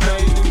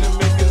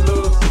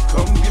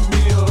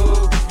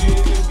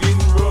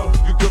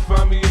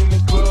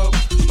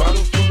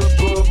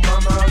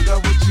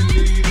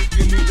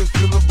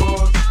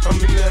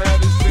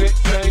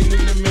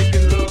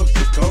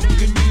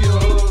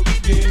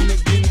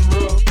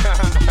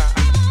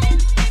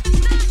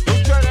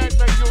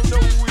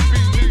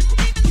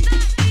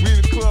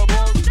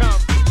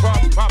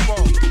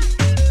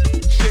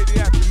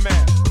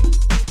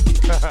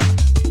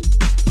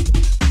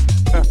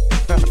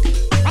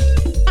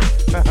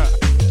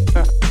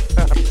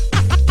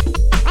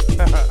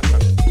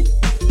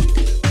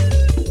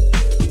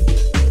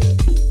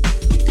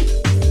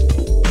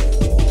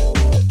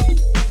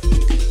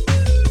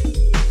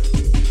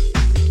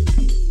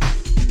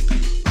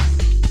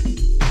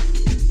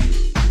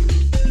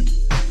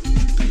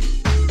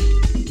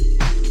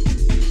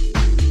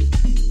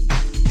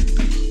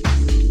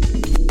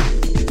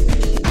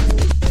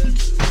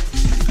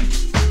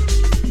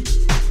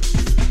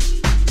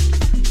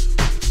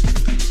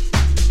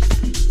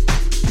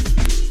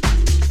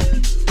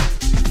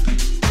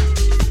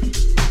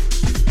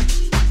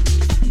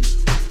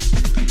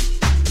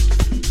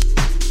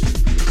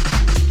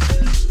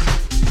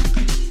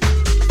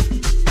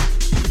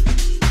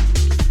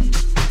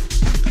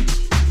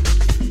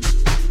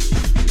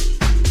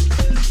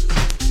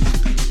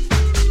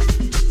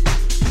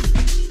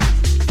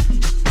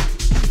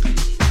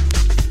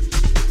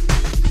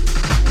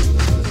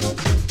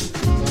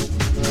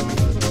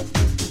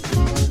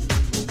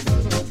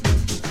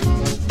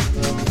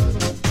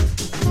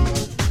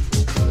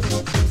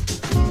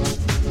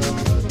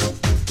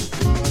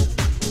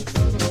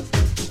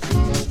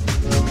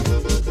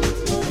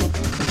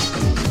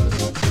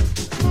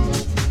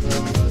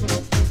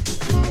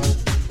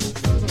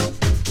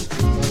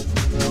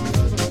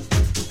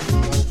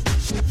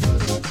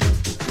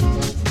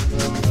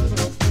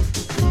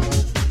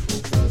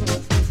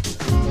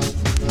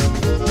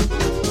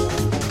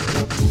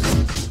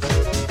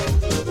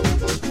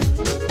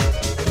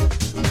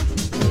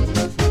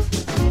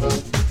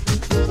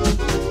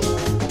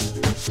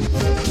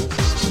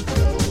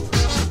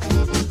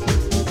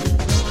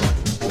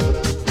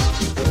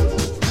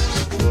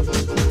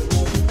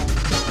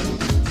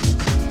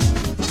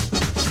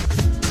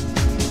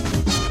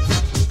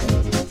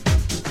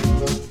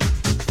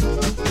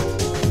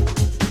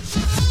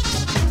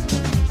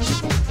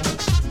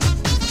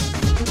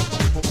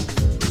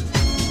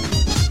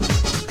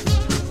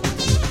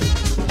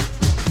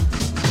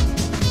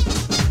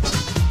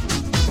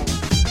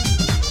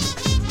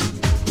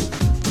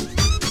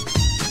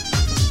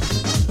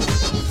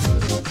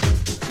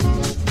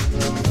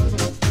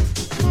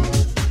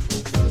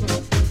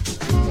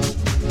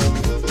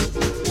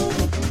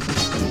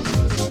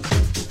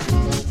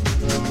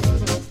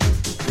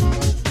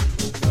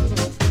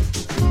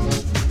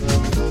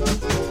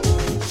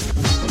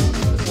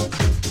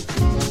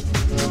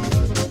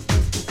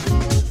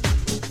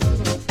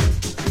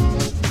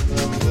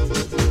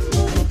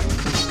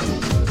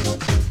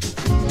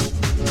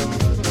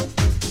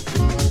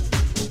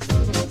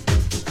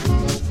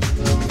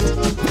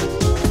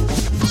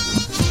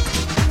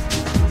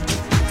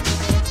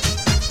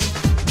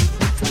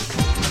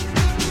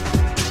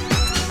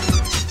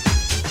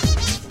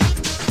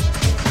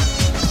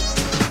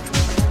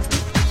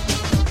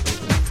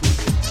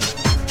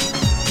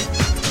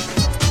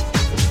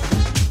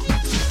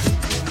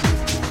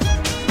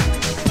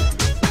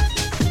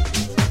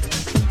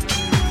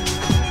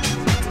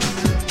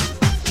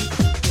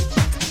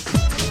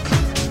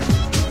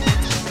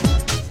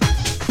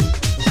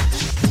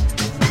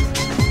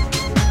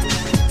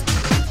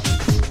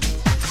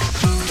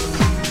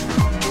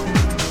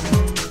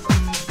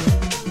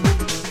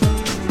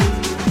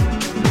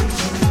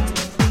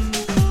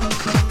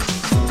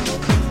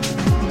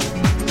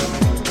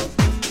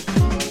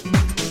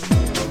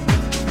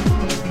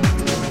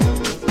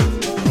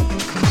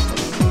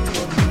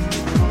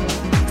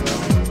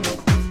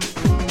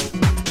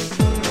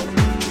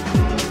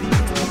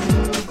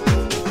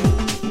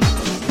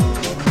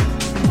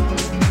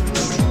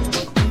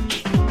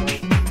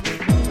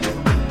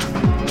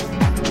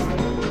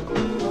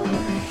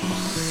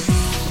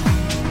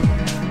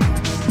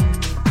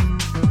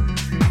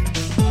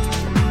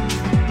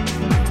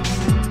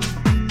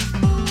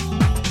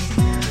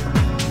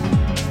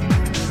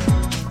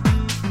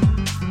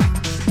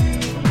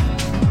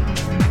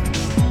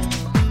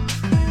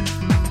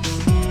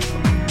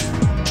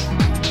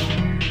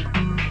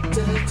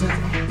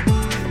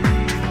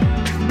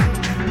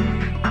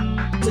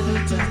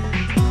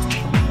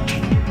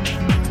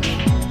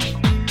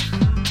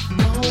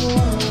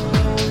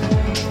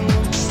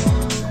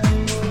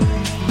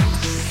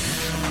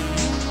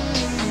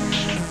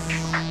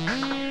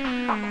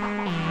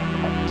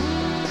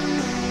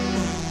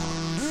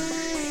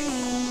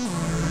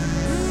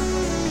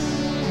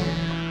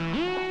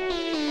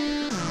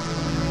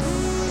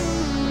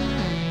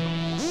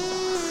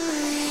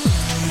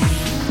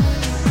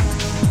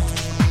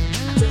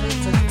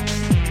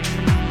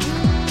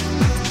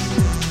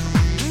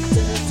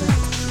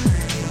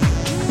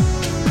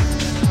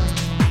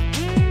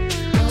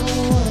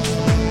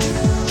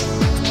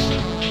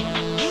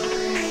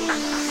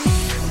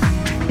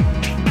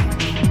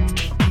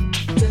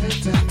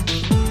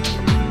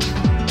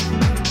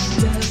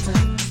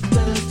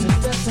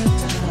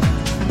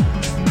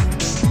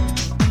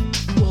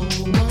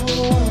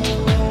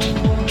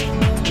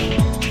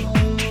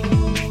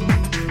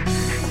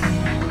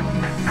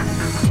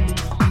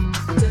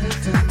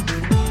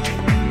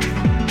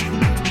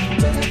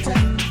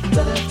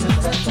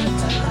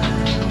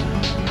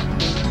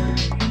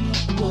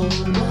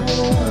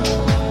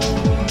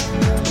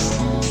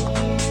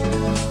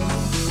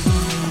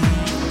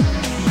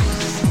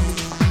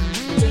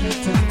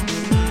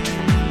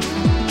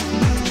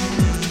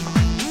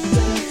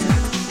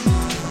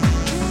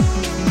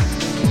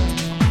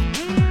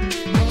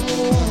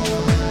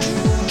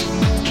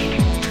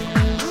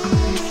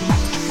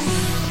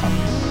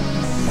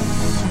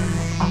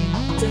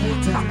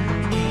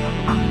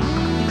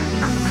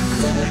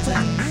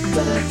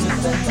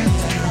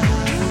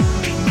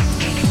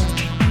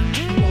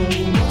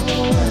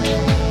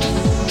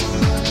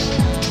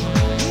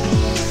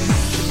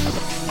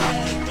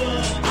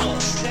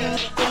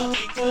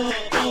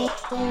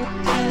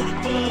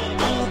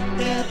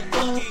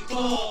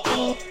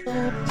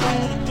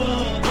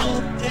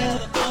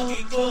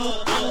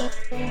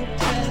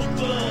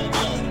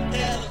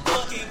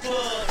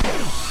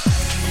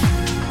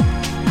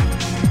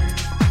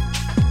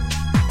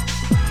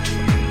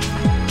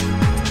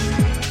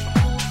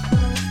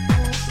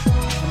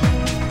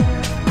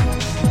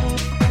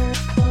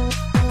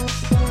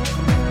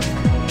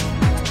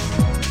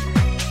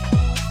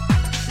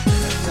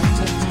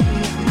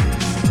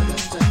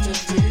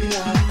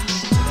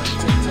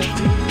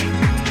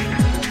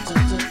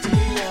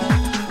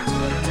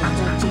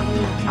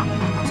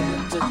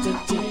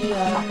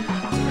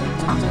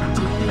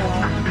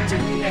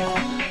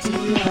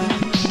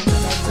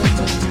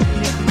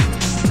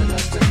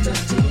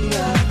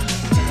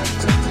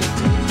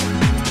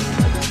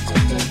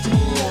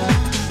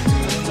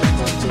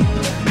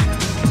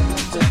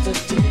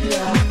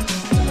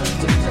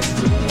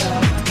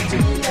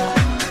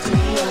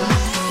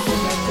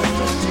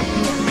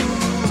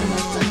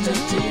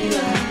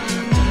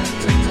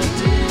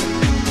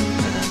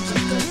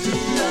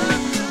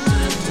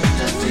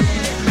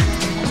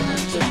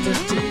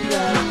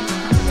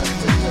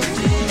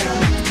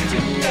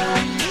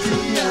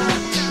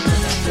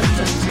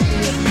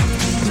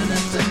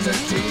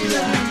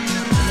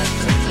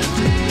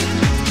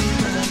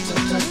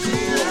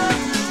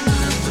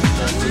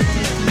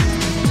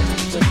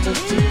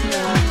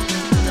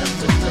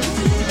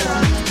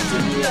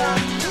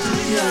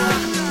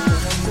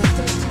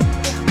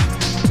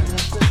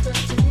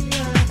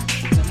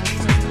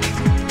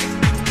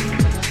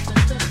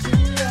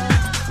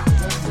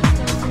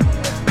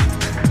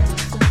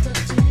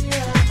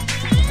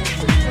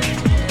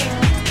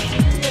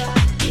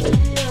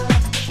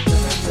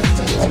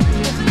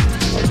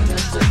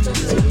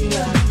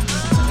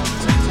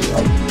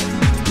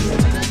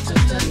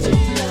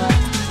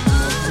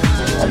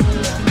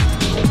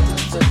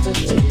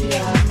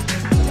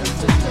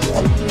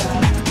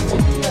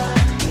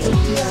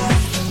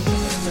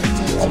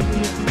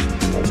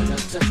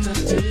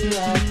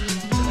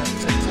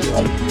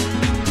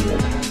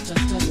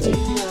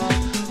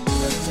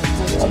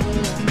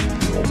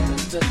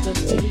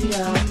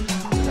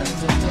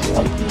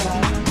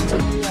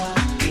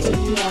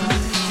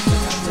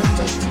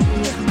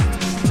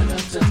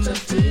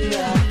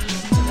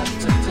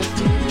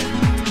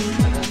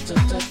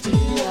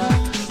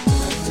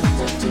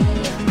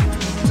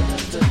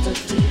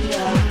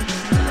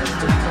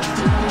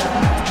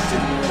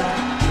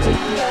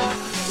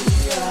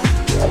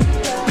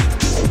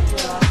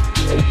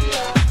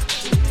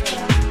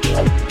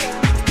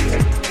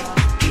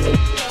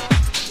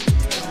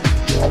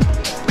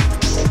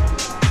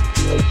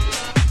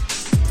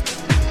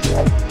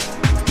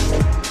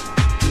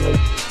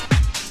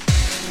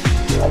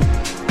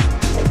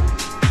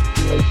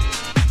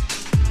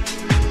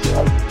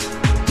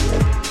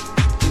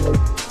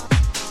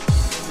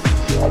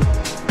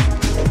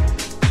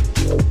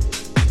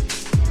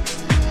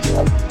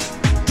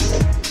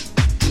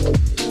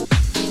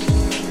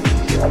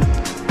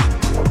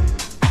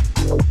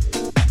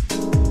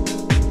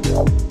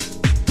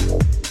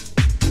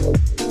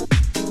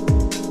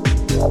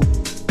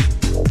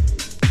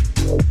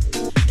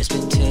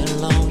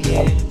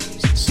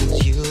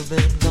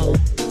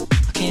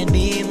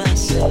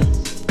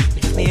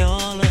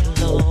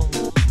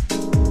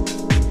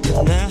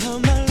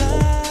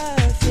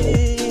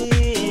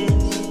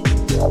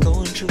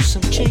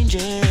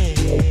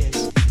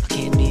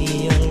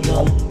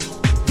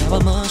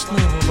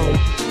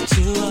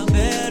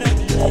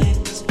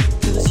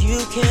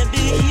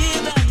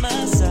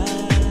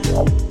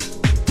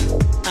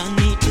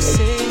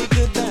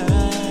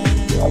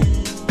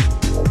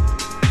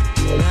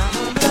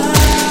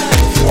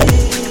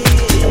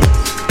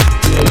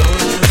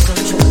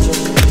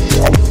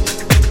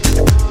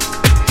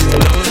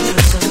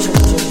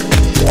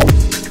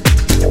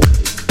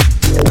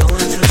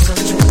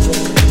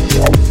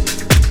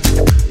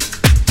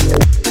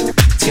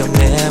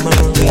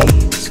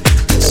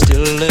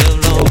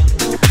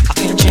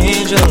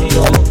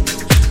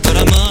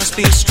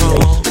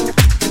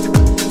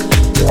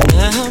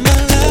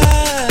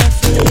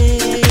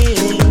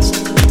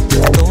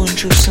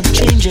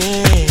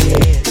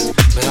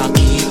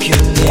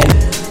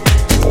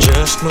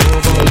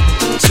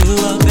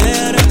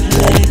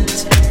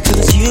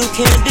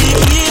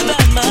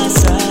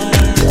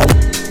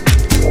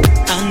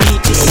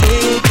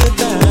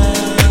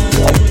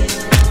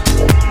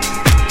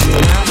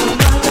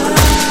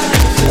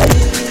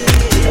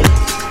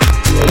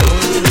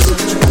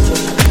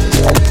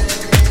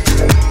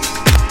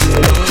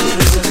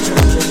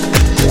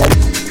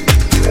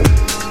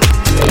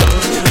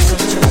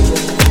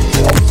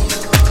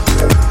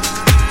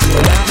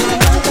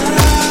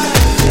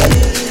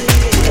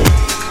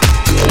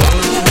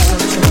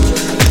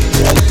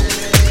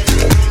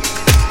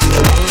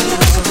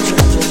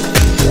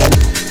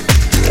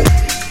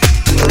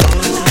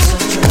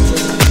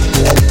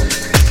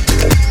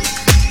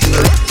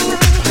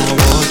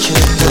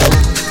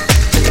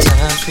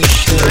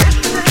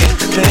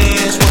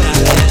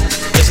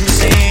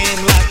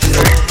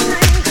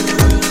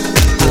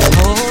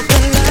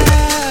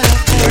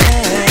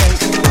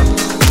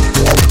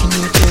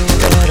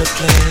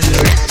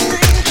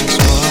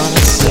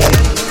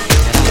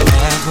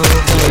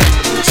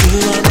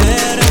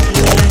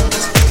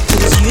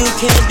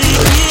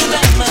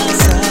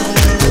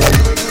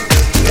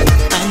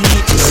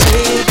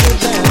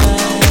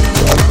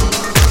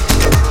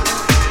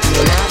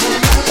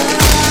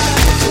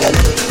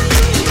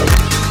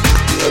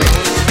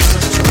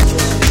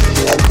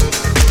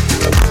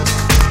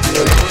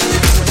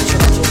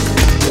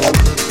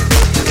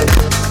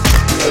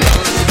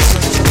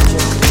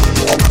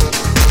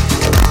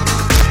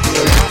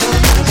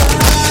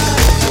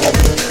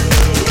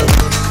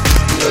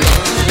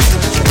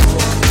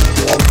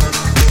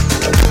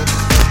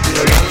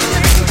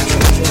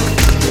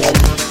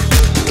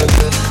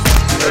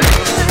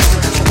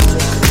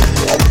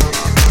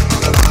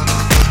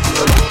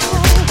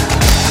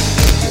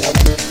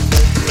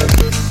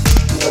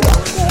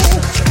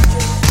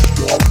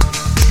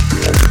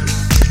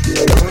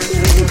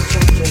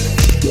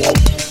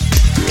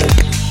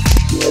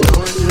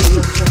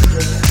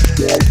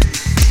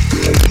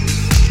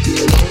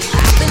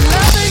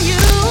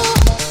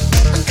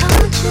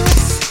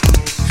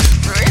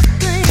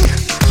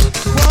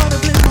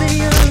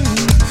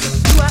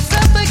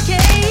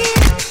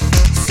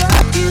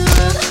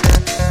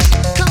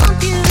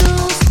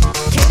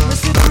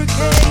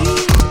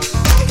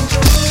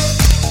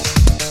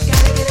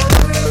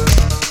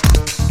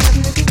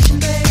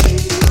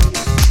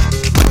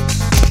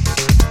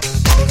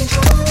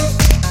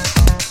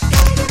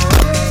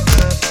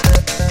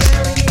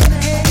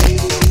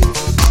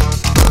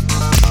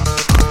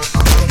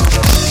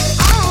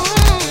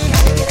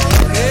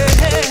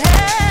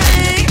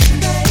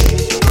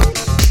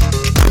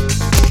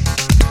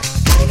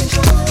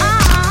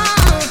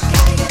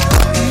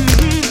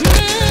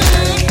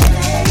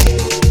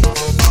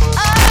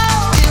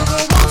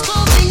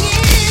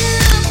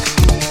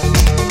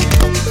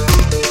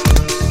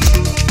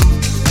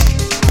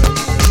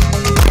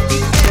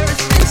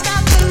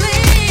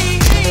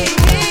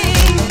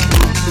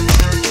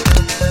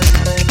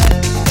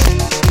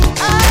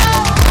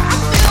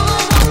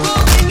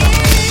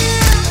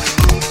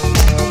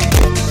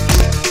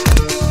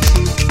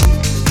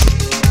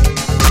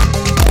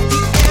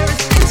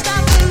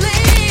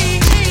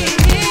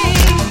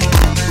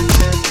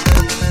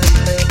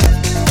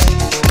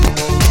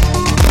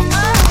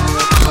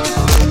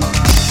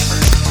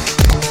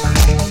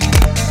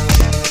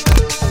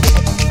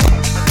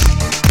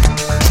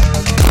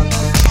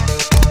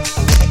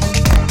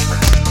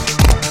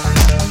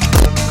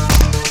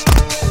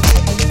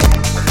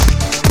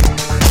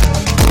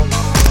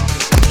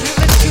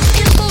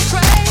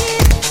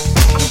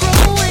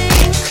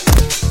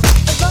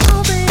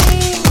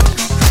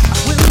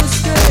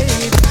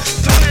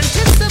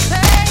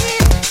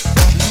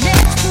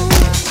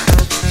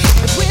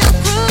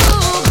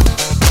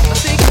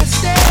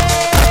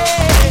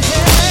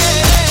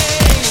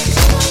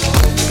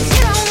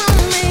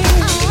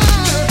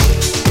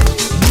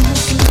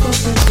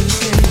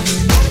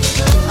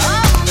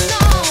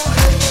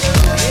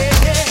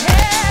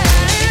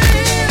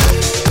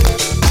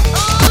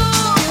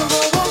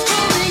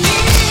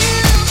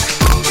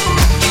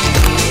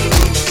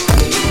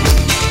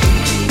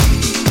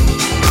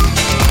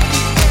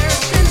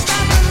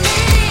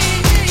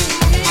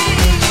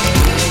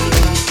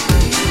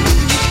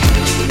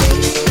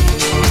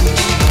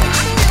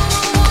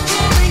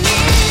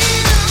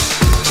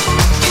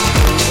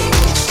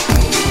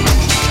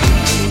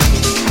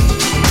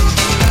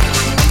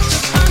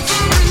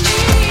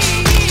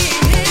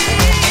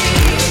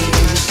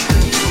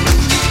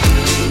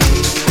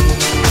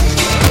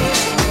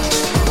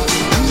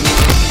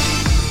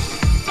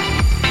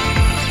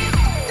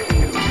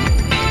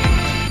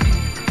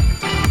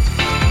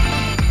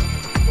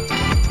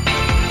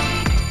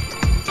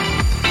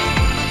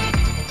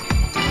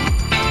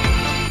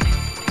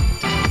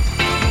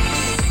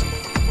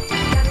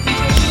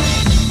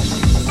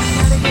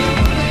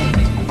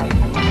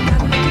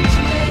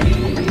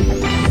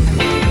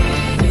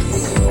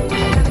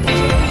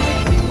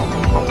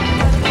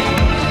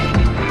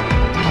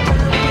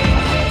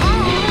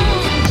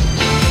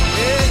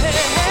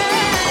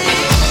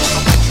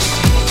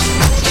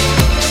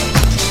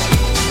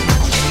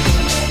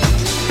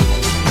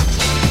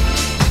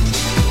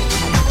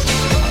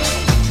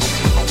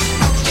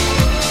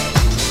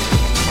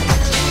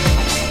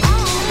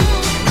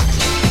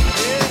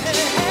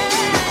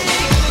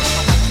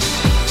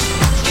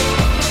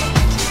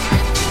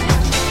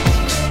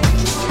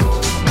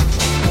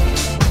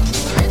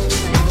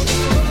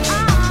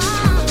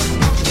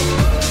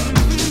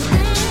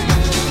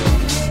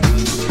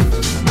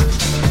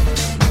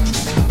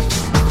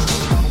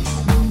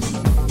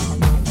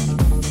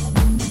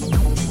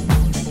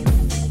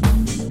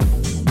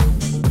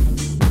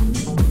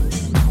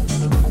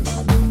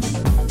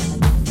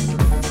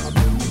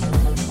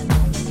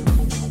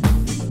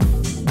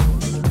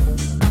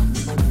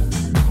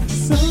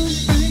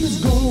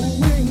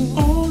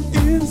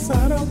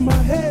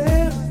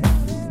head.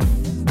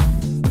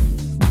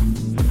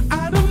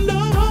 I don't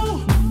know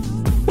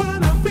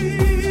what I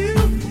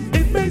feel.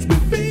 It makes me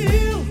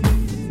feel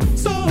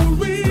so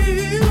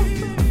real.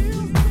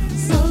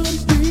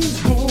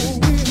 Something's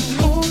going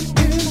on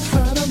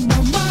inside of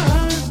my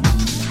mind.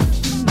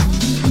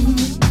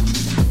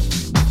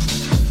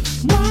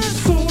 My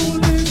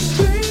soul is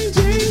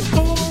changing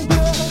all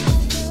the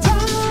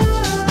time.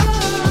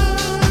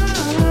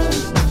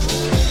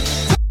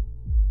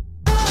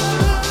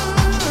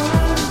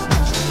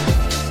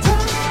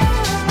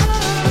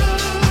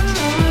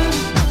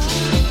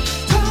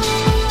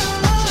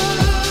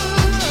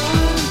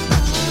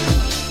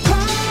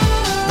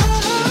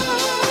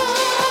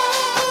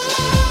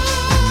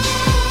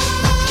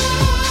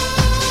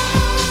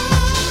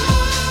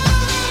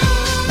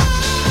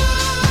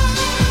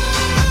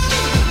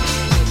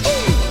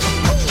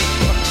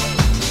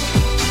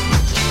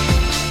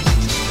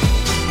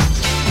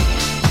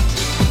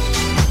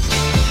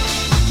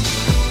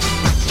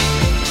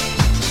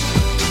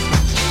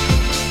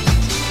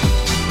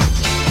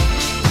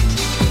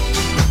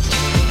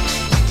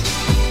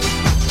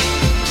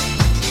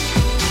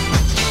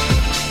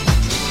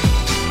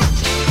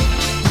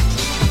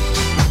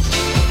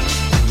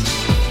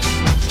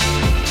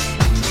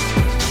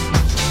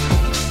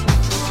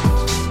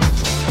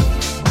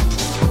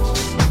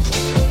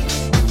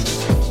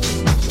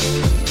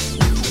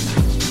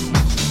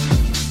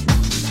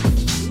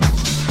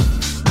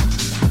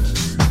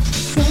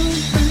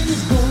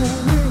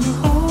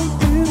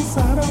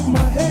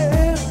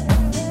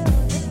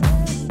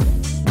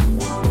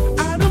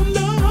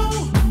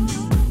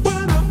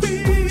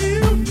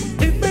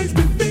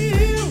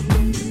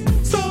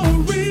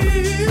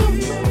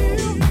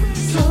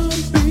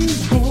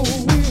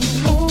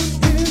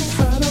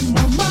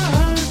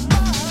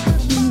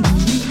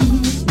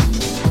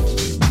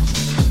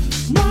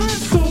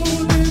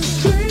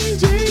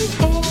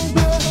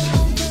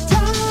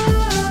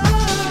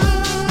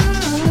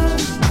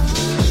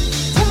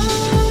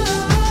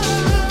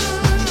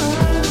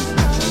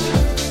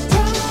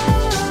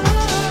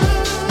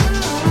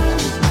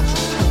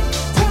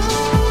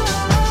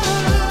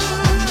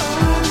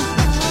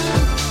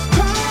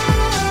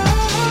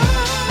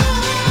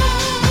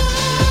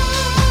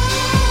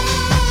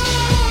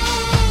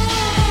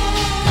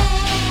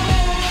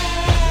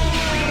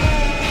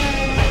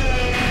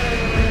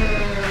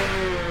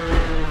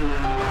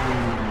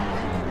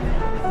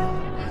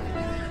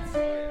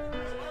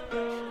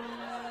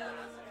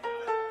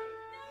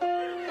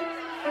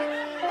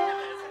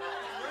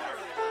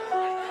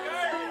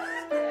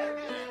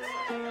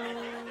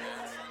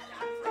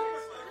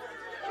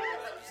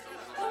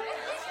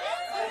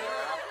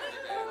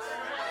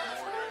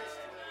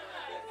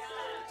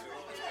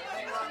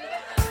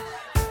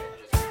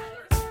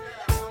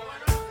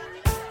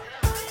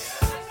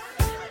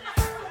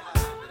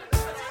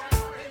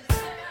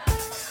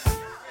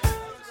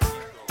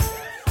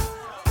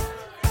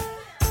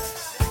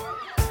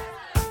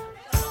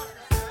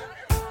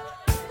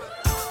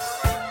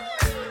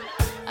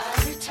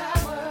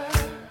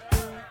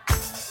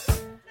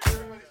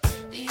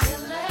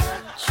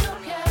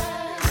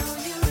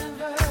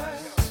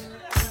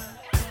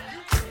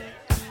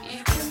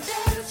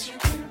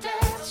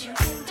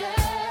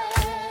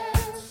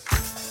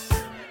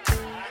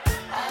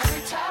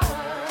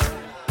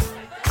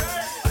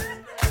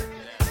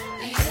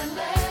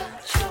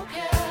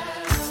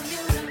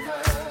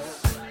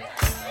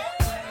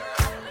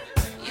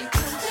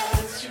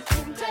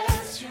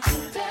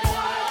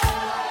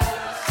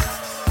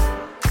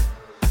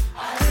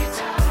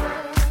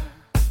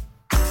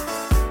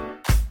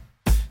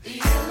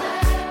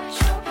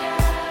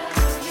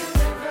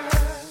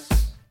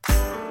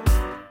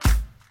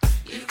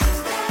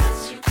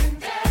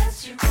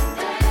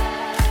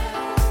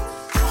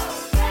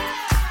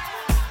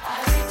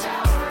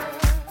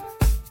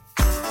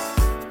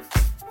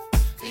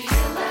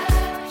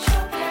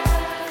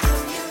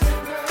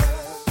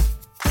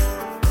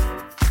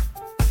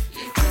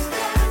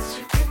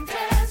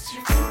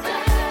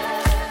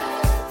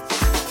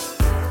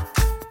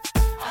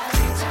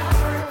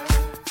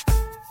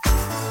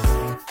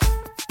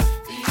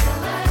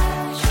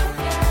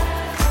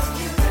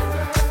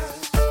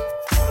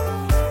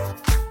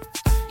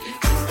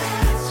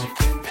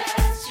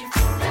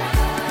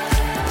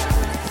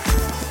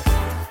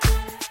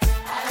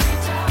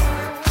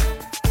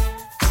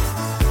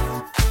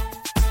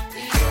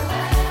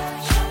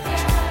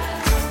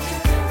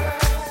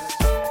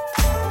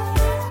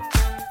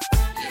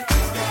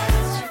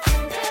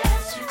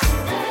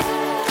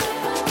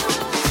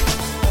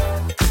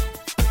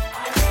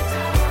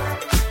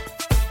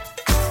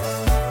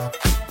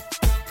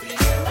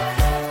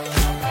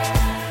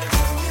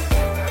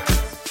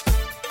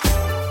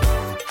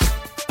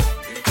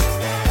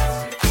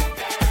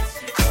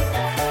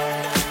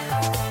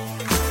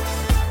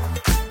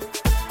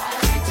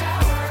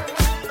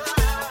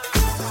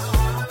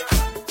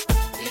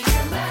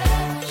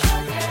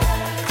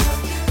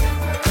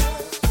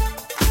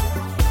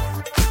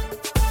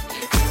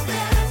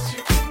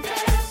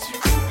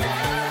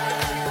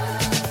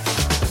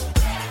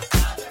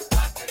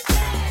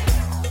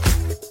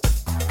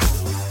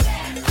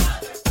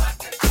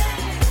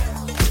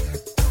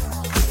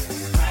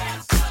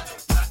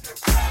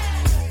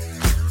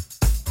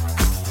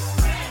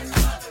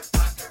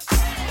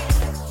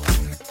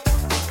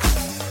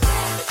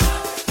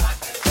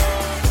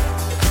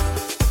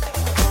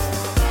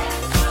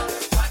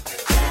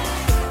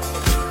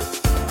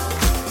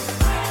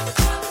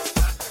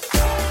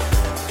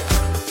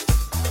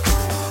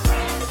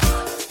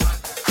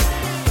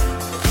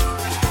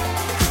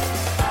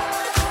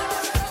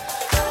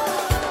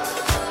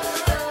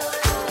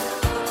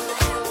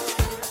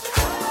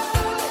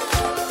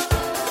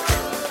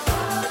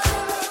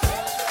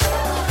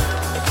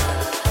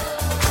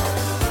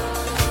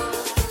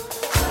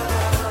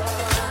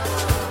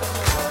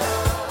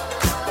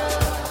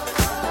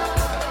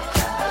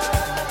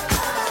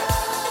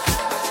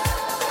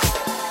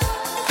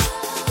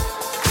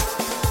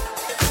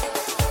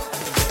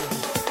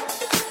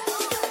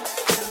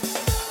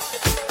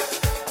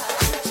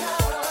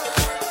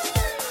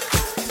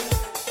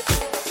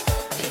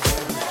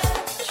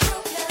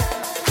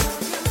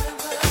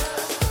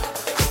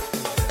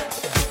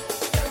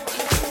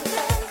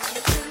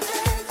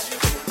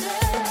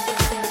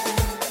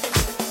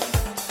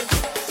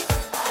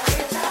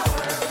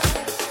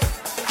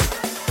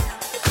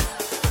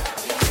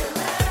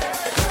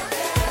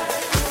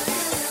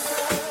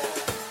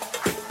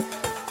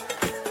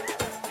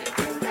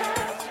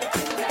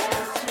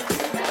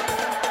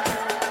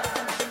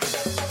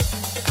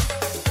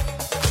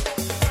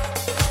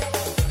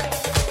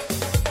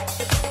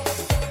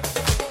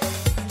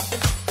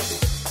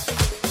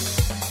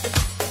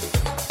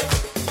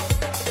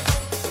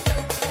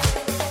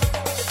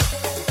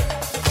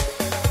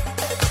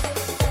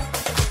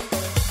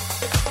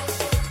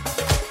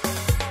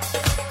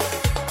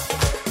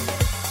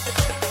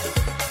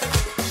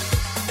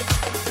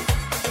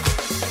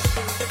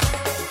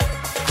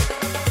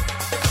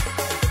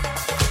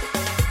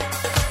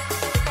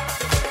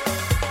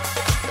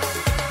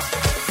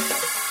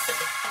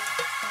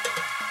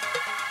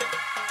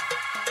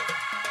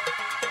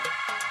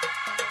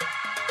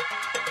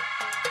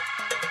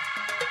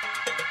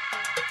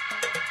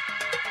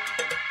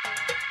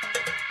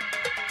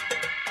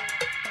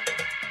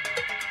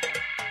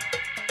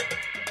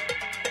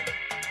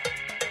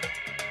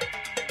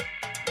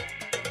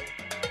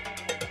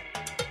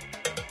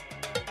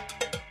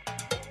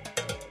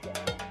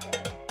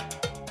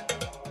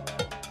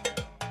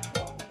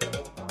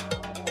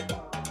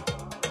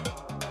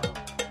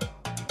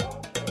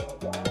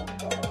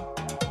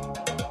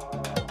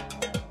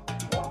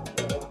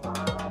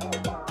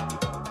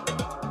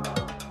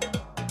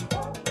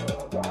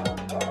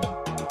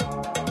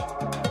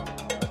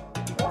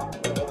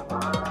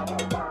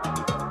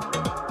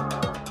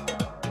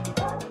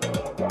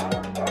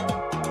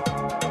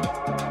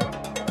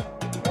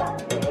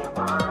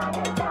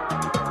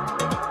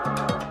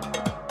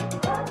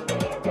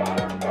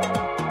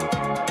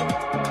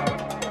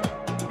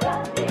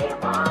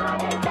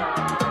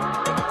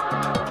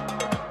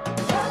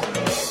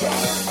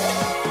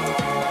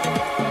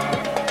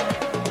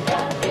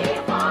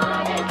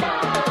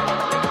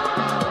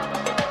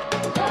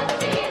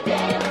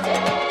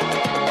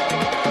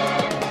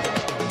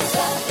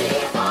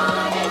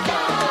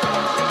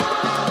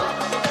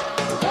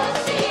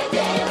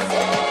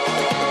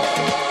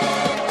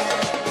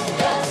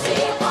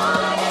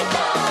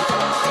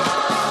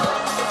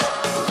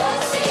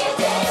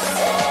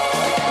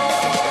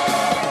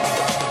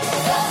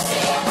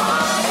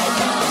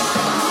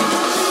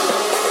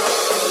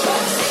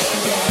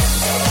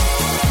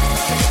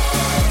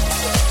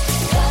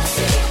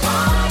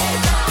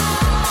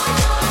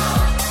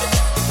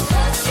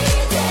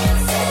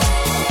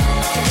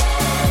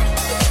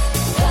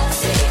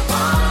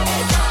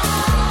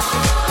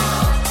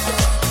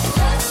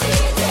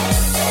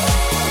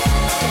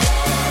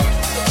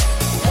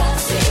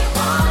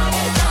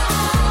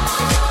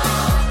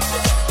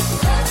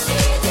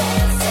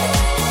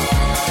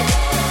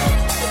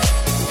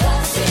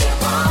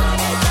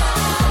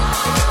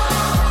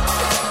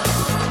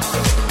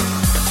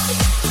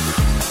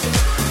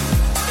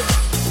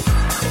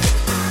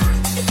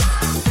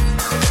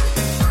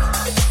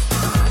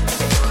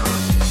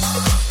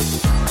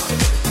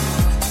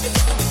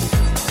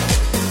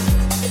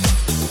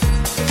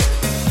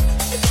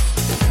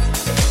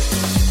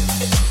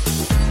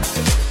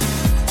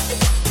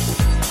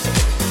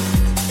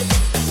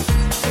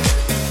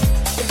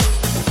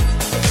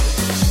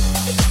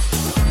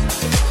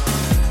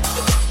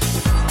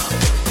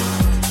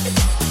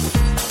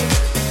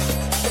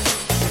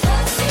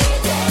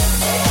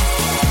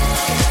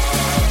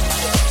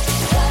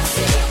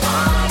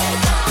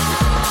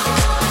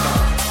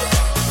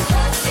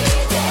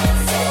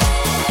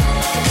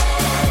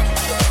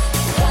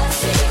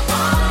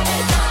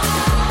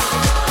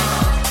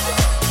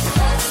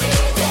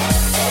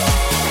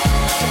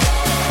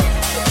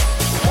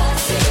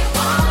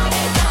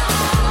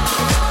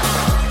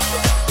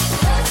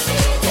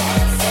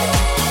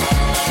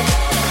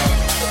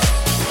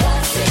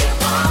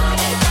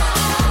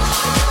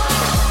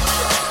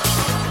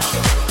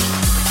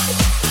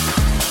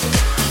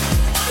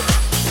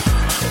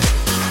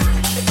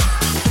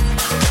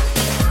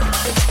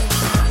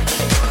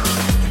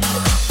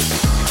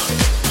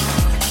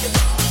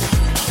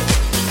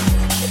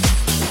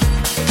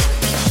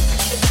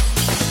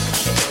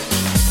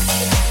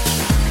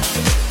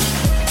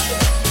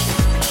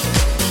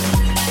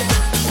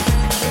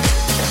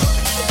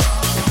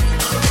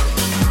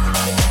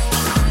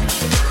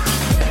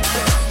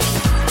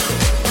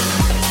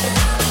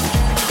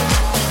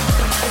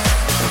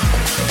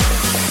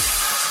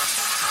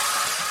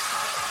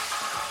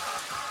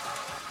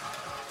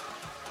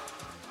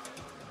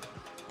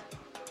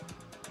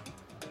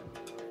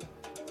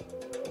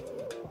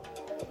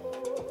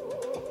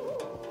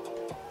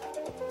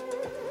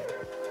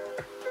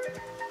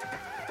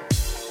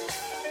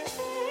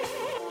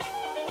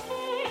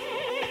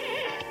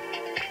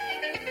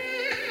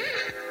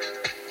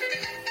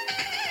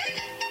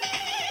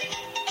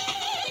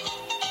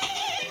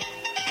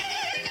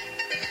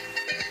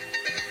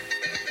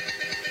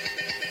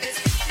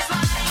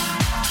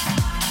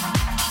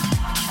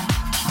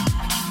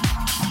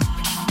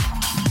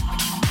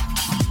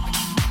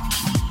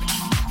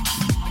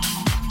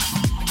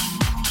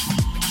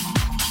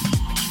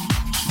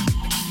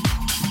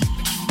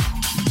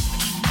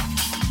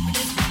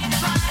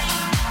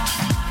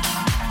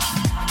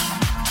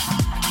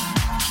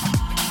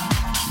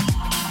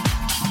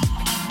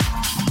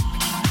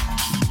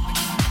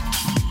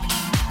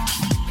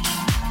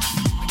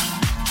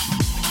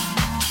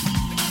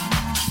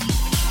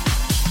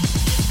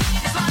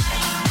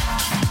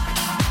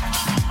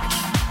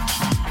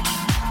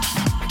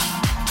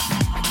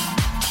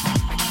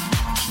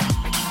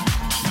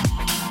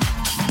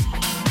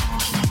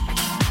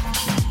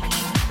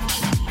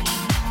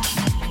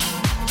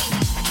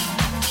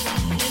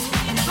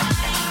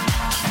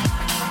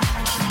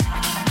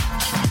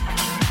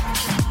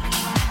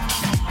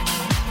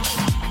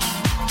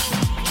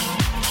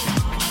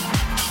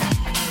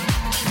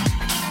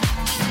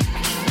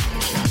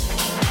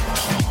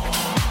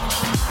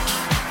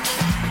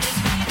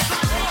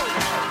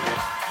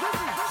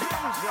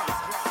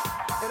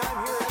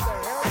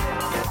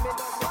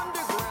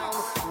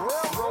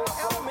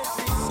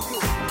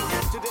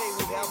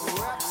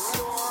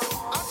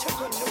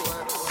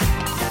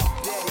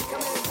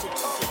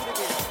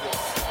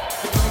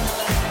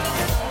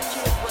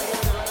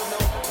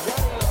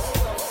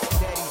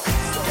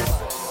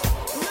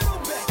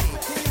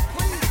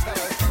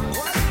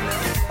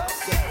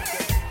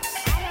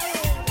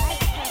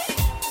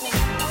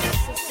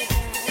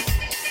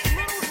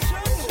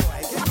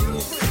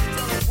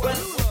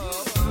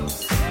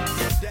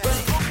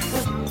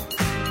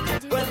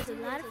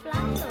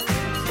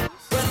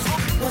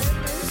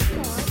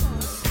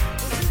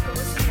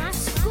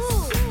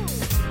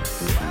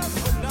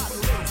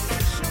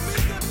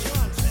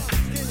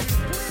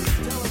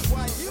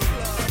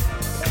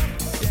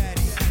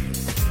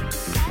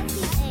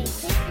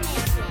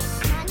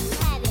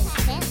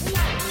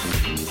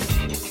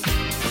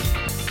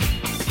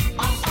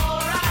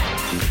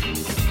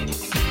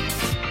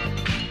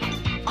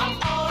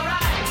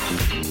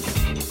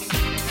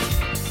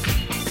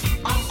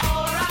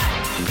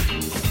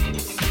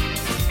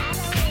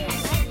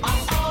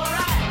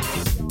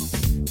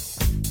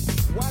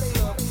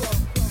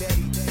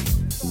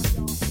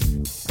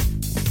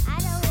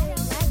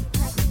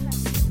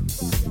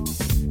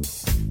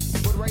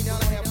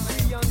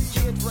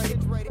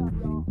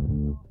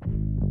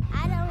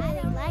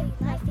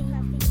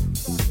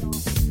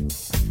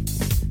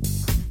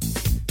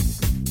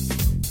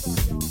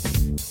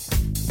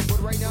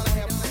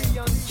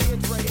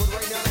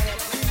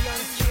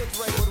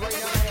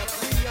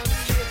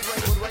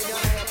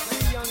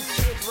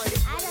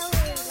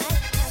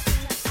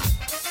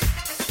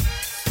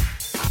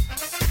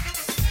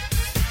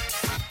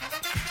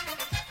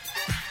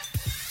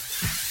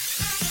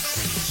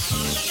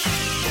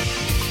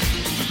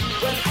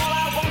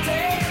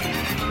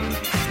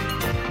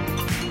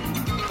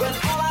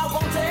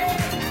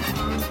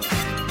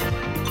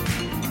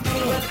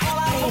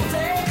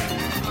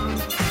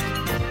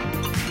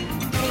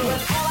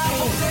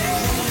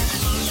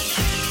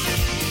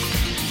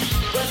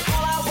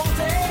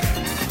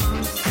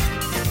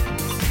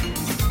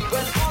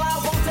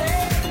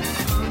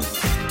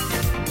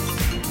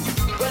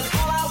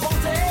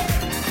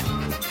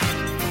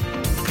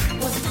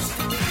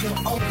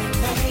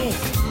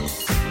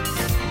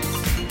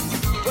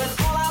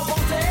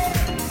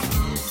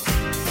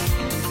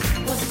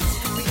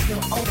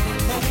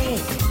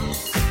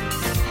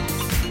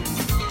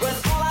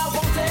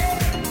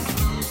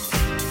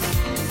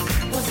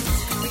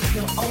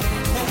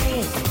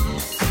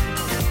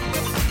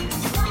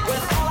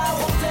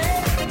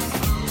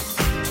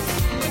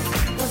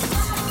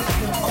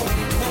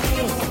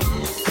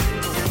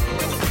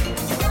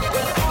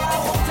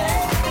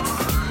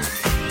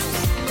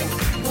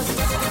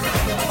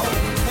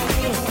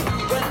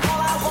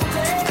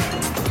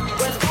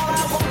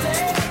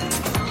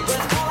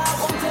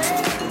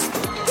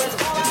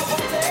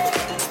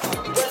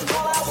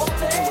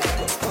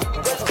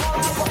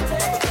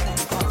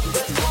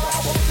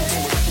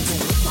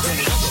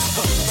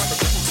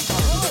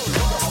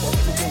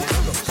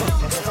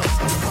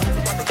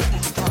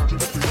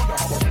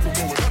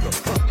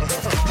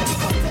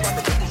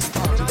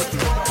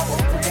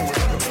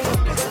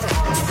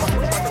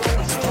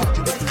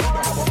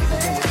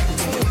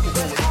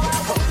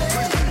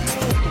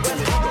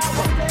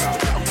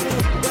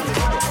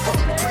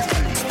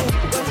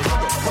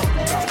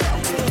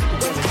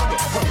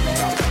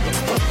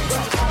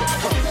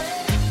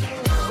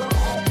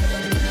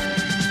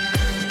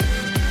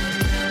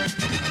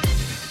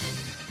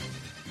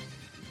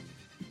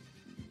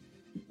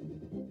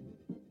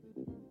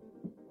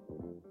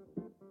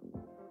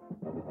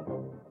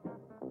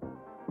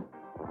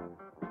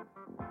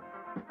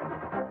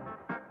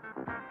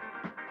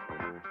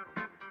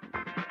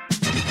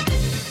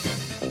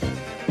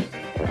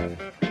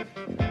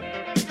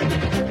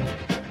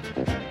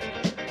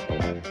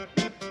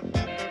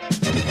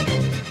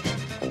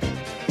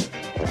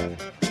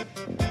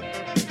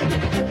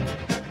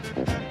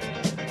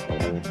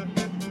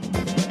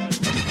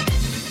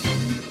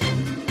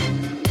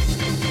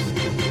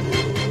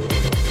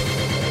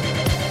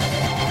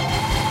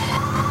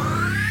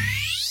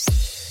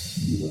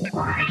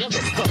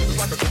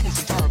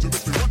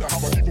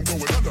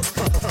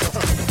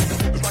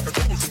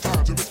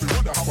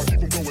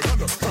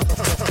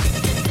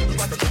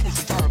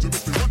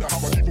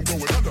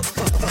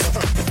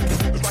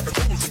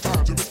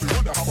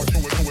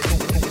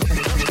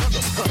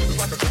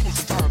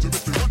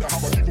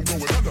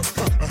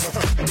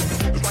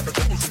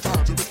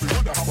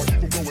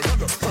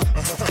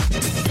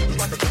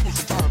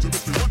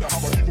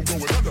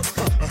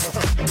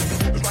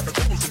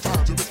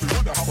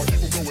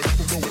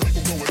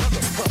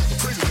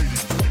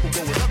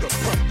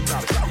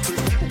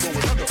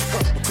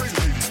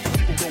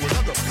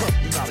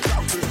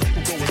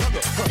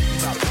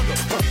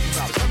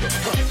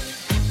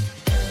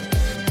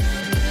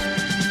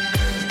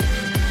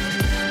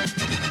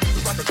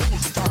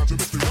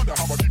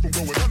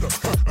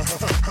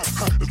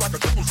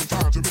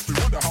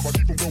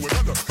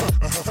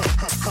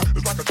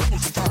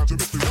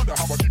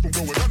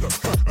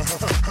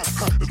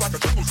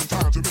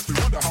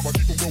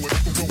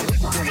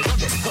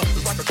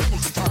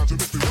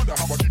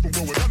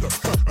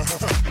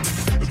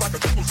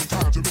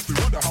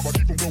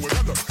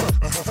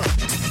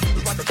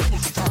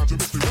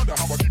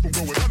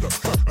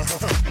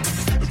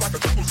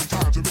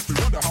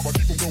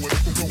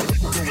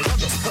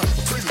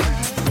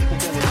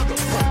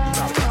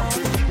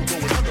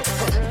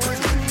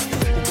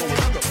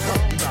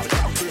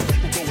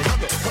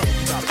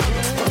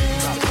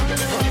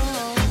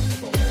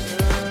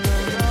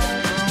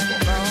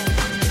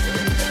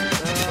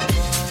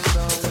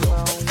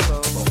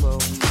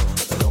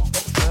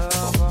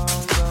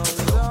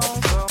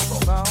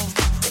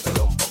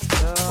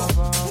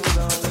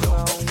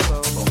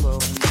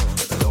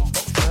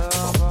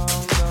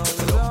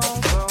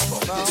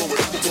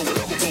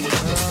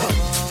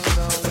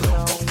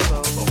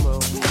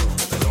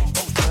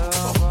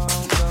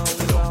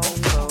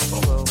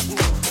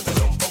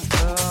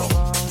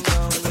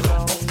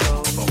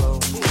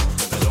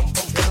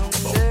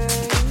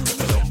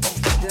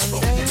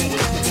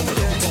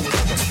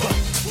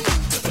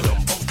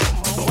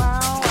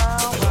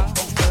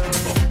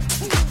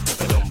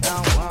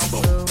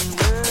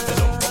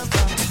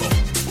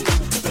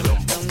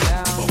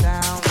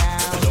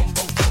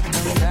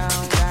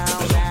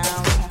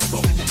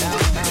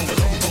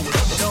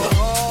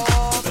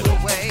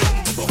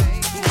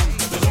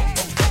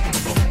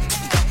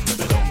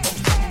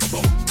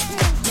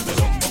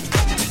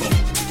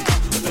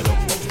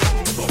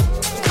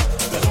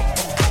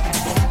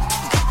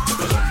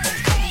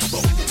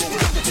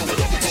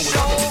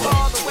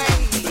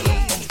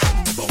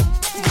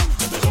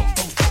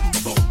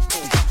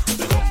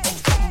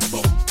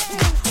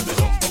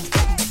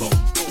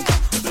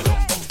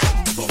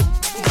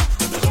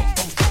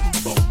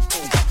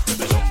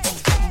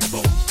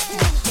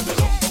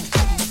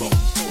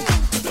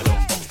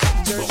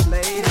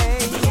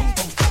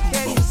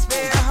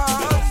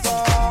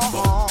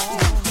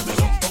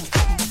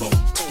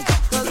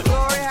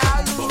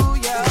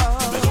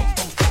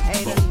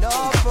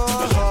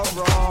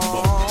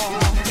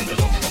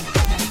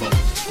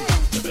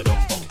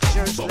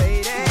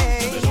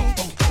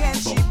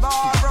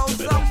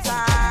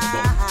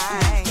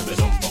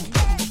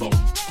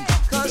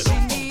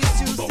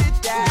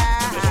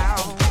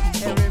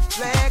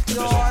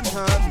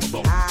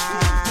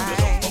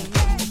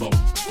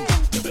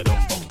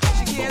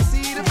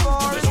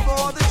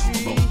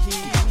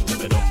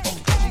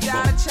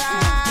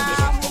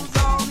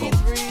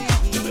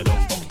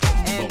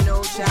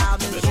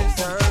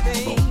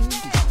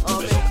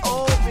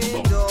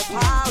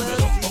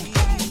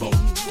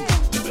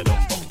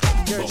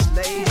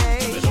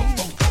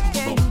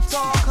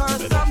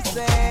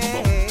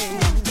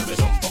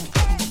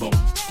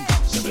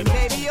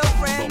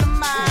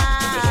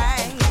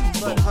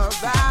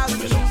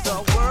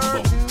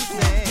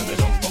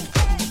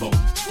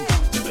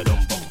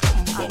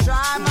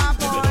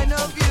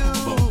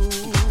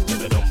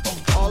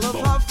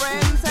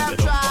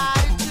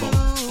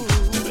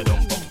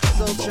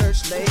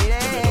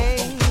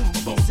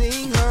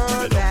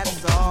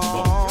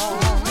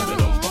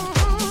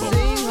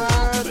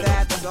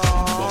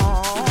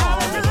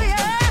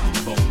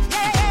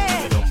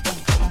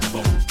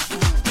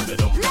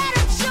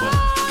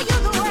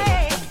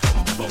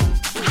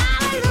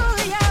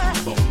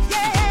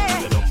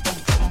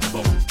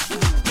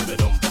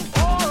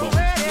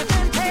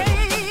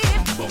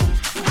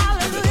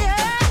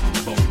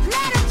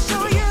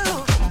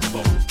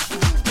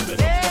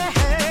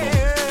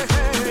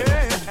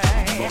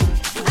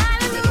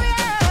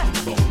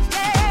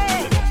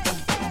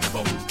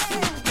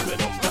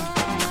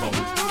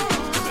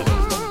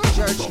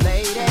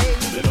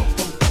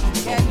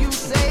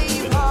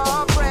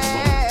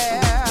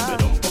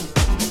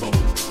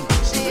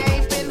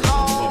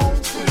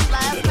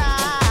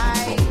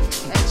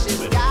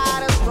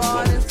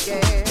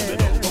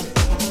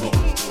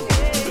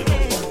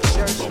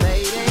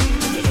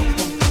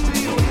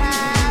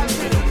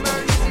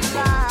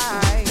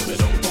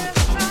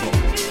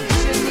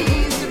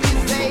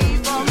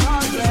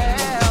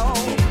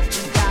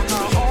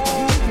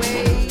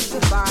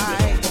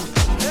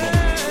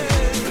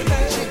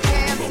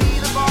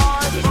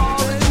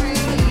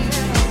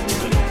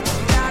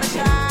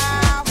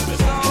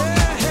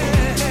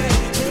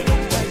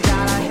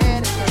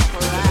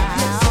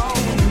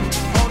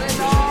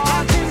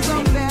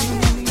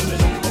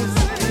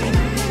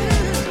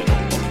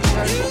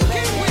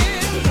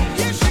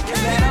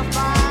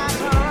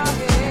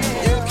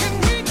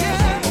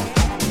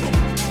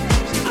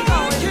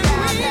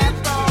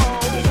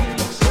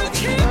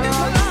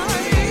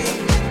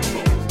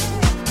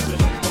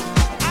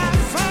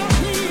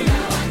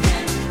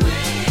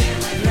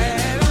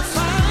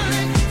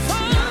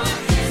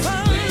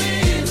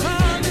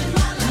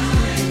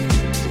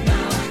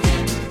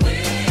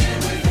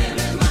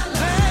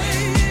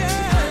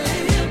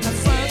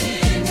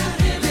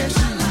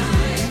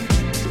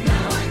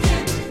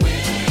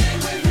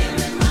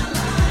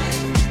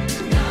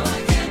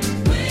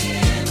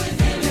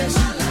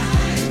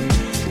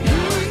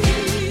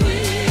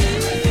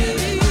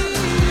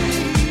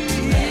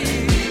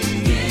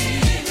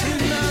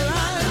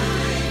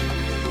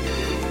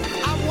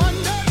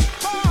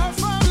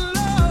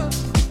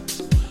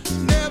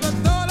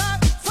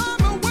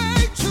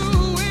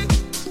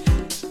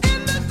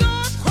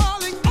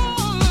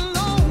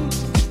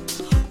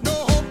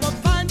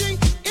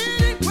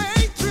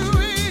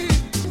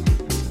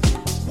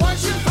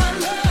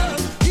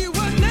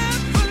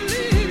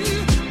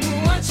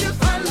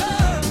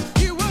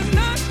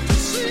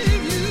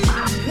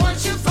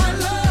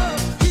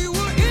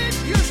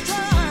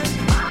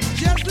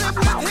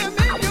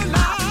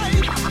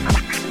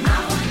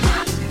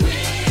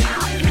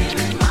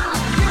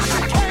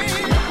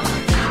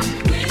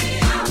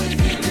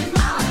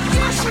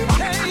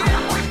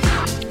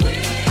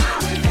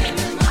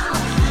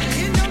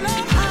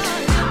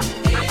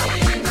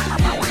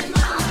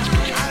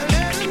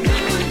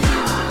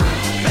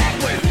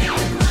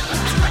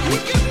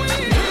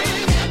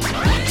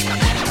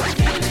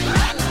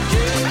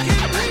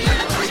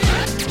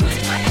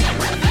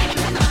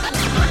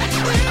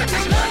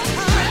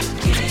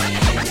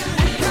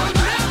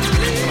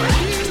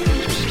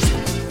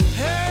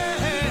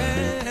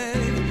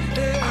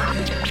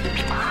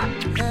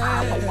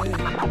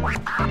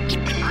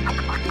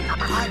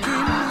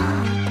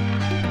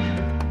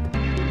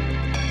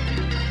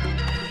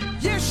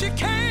 Yes, you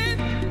can.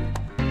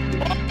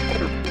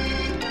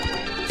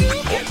 You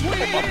can win.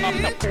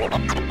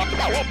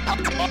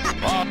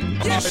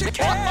 Yes, you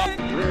can.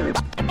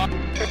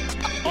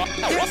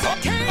 Yes, I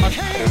can. I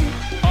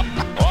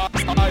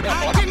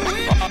can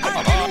win.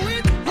 I can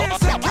win.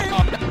 Yes, I can.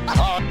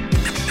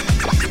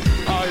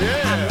 Oh,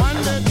 yeah. I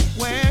wondered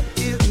where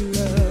is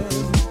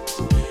love.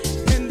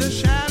 In the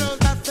shadows,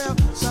 I felt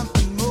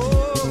something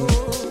more.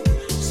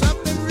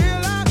 Something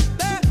real out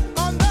there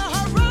on the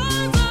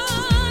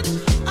horizon.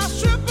 I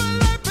strip a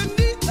light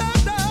beneath the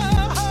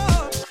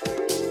door.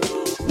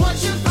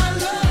 Once you find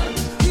love,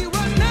 he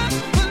will not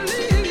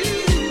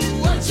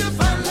believe. Once you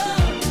find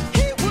love,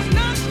 he will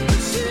not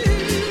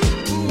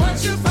deceive.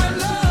 Once you find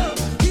love,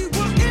 he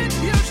will end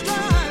your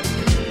strife.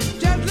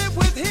 Just live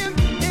with him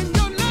in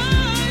your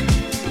life.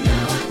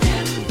 Now I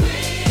can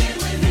win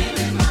with him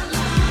in my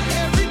life.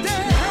 Every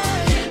day. Now I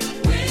can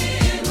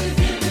win with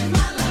him in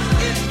my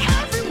life. In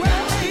every way.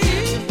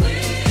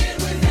 Win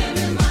with him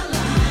in my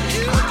life.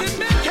 You can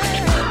make it.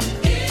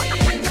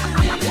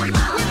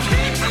 With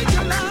him in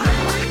your life.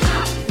 Win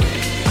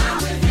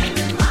with him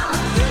in my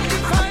life. You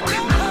can find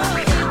love.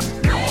 You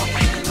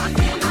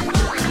can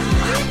find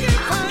peace. You can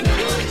find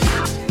peace.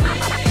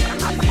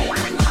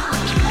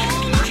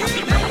 All of him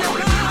in your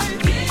life.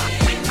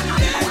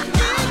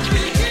 Let it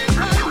begin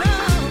right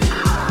now.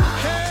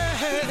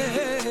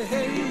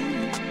 Hey,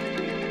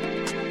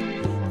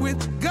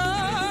 with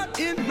God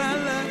in my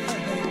life.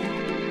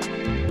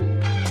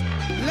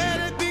 Let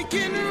it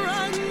begin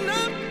right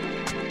now.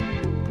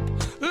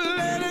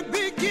 Let it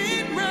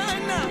begin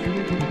right now.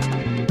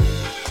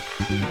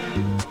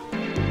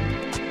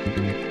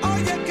 All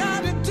you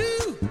gotta do,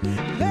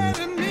 let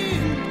him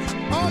in.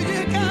 All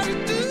you gotta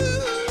do,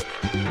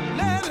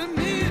 let him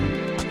in.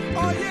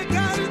 All you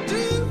gotta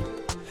do,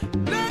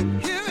 let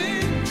him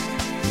in.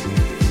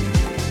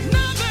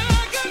 Now that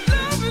I got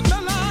love in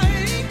my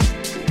life,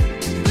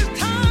 this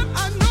time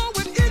I know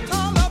what it's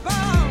all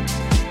about.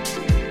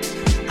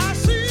 I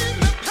see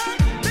the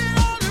path laid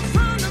out in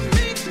front of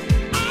me.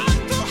 I'm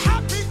so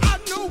happy, I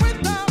know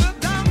without a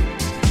doubt.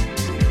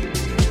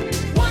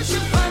 Once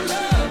you find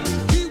love,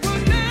 he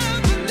will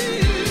never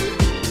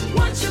leave.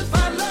 Once you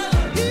find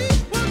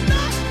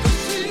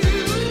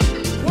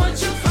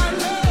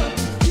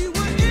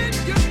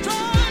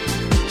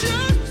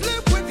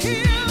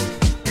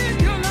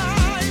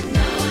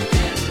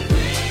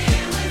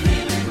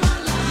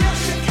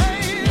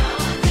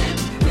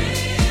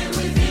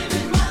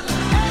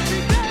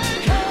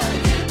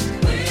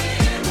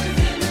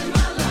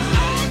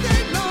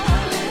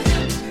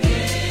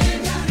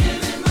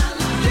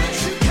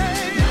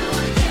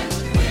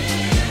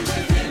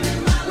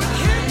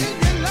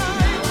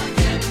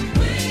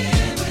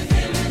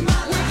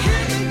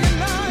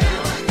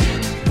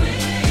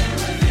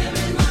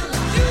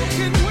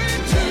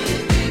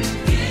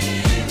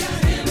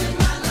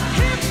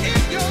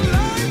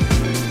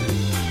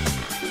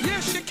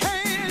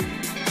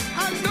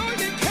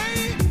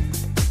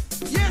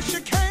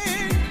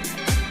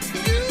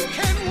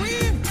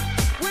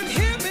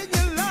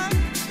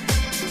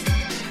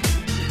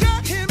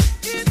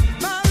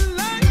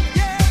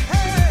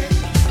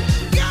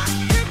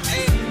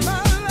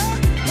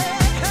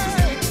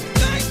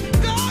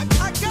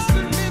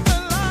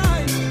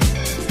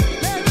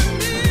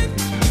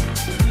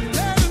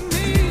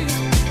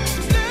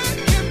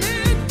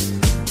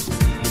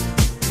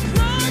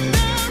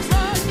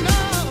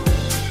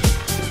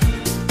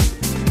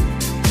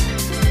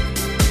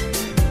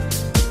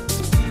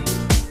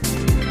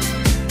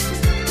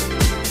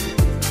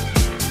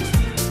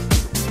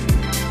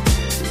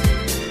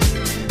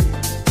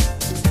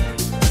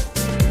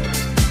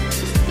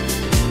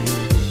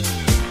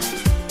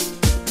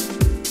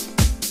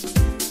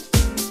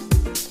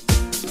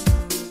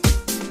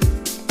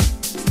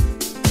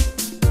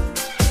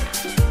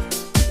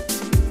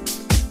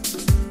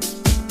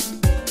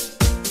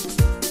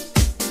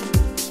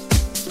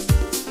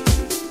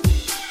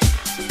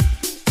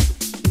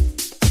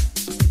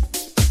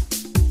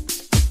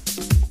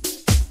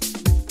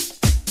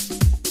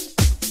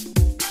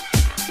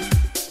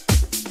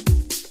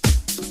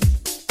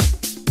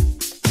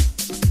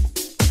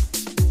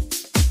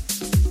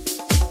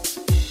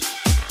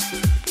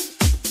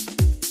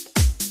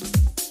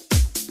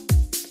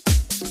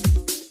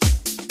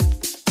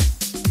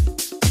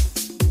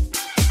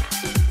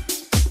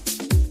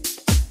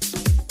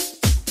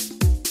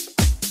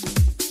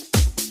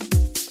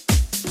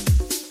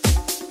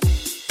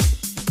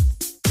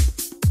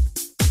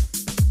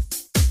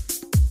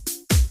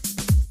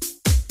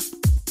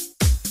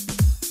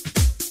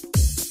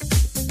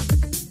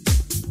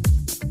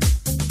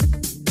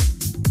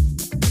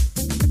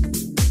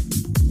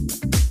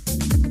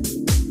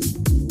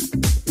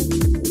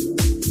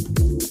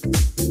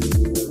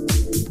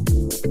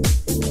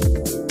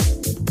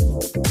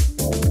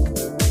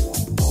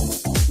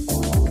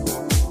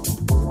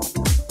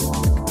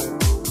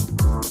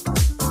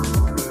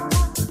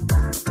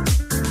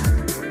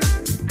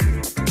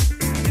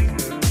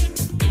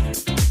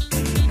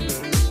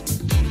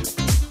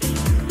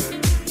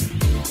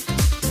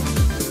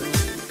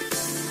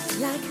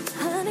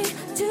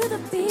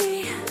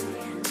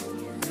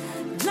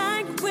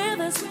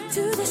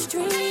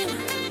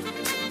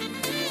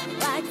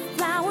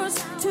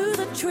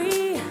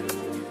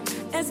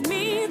It's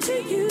me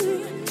to you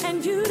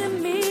and you to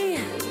me.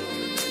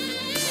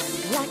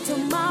 Like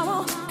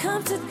tomorrow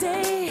comes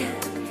today.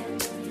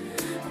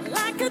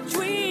 Like a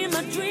dream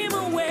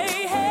away.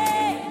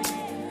 Hey.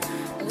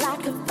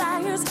 Like a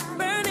fire's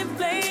burning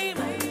flame.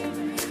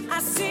 I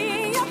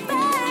see your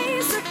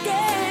face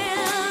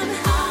again.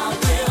 I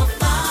will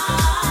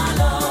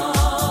follow.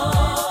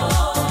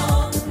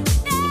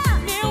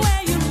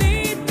 Anywhere you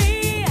lead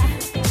me,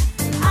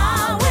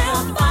 I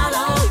will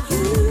follow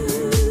you.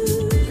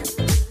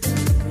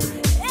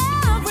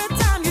 Every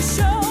time you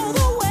show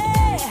the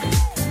way,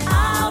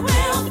 I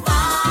will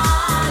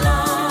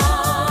follow.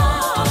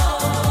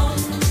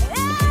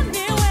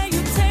 Anywhere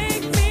you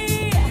take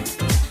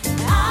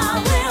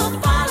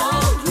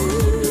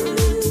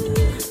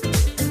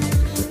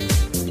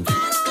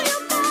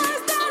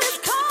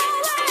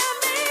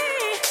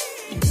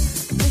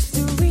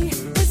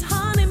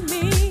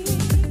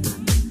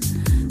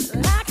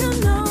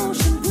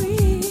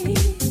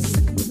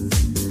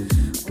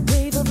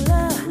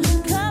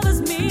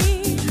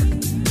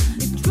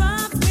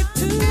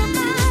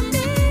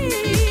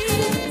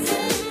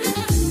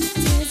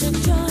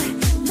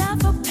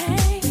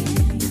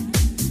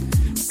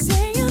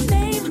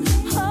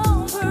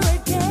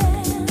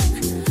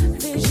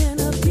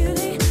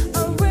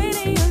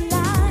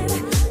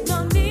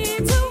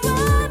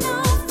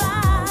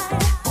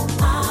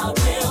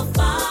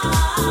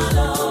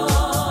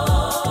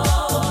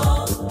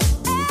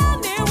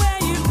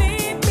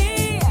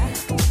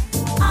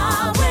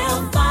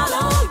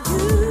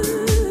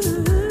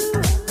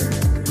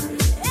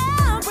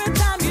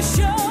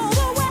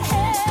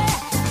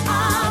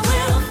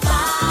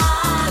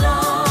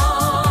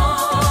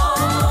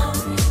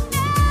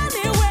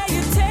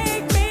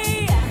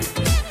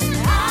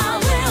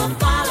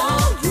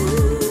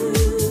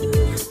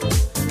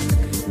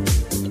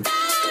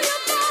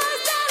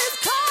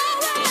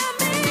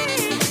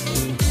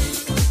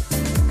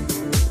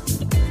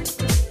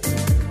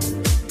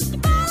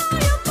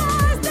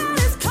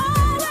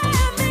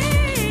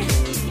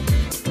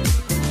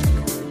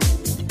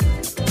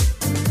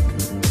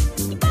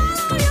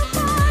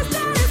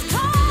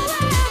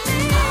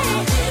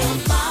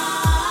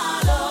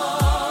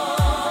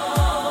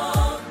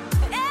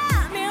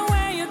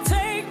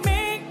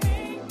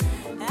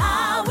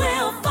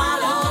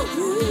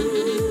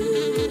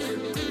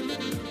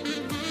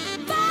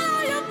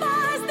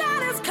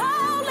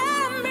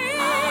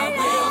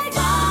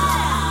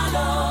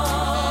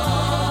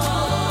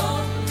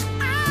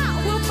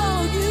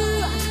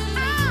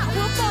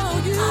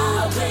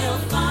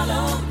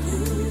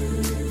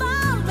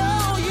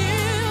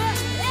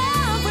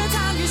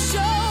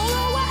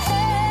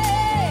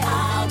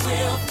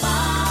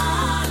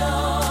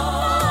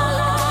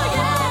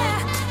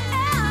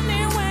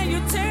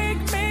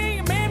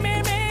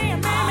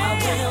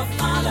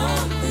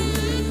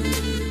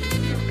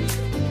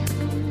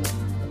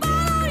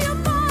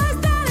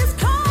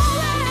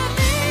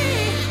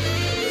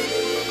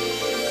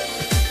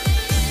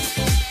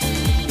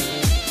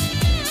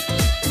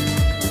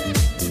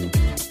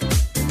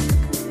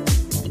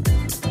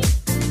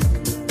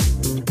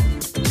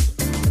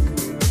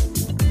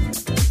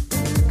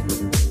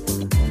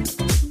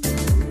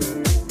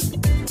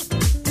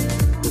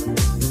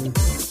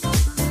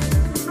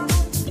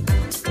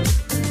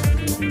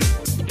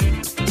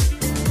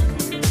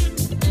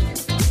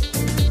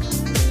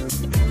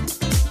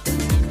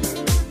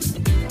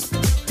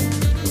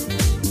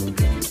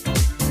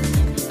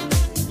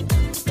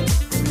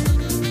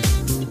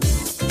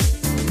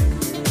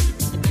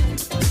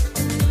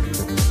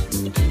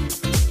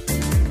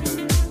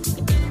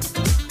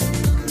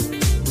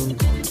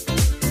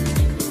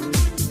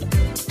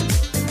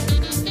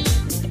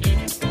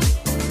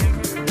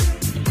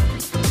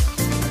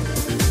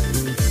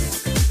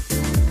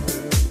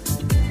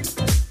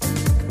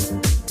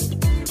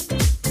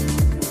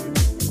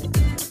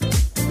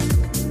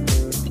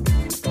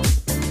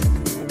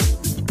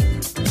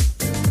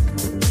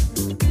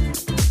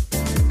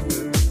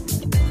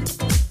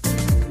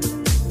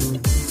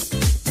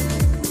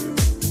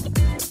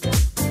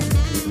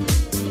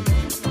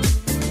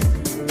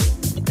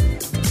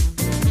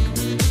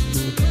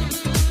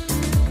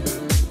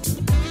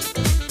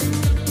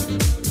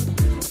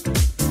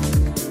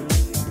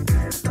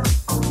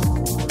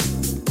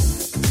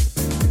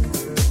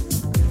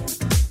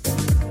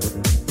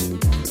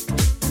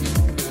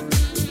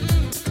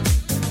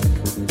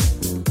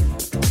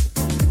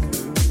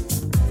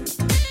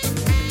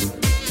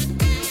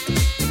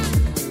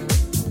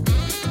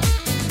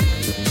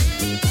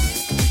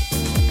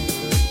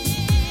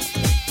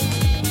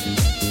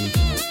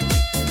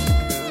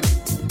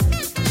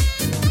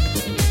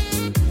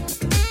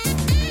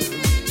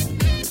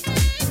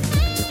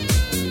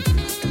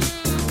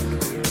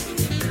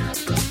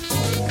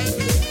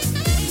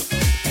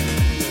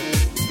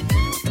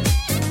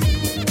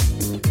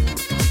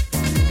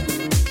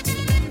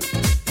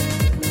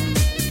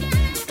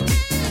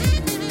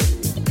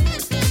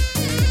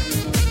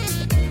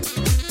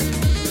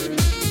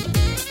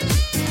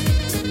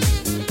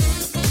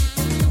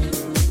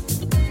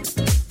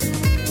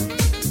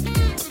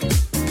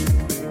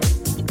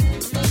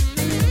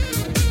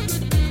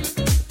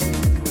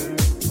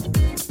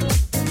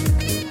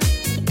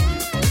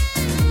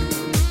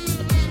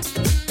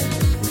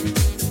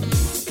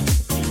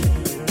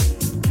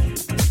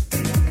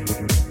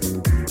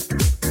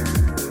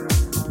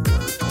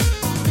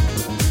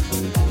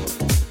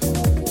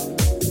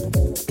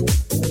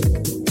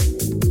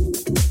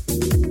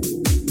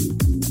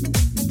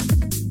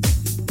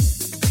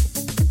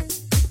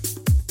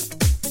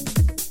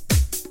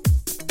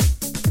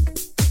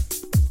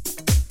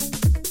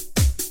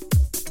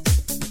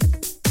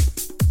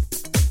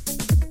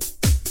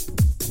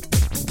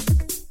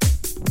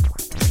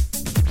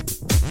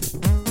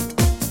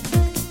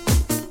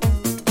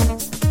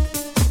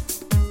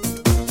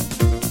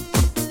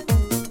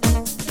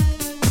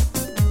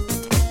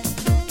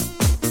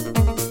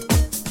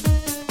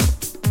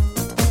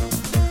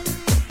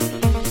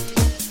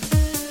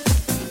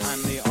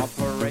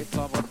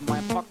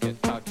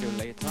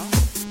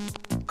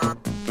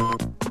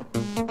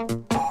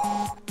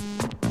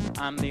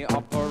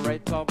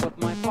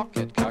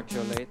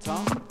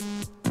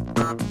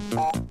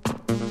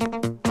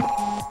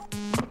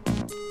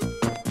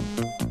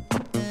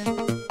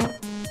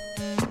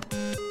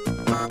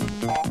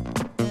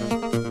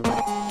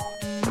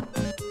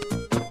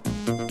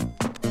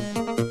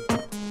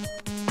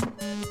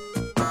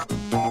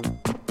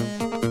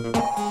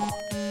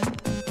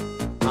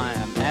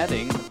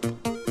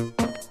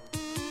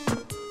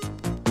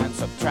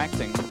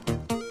subtracting.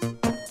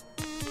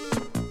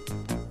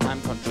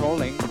 I'm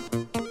controlling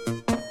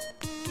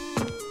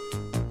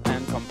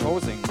and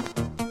composing.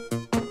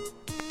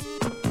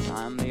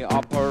 I'm the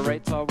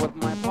operator with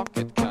my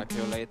pocket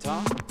calculator.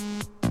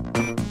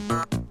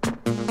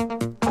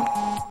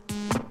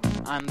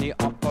 I'm the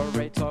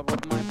operator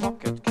with my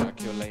pocket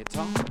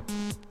calculator.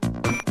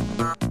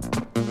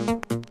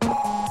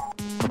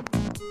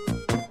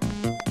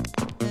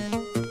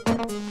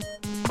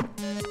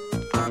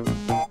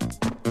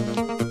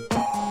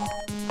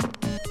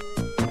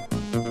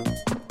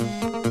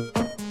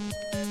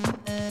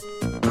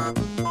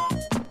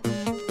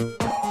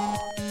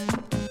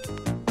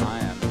 I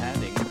am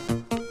adding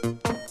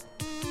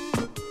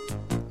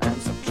and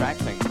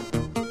subtracting.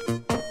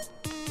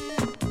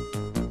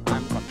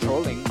 I'm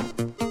controlling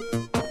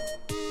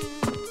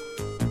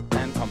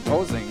and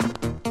composing.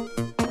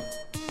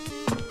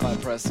 By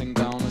pressing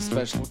down a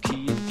special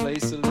key, it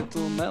plays a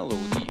little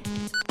melody.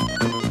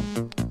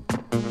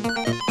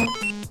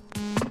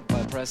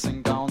 By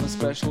pressing down a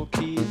special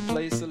key, it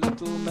plays a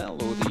little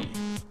melody.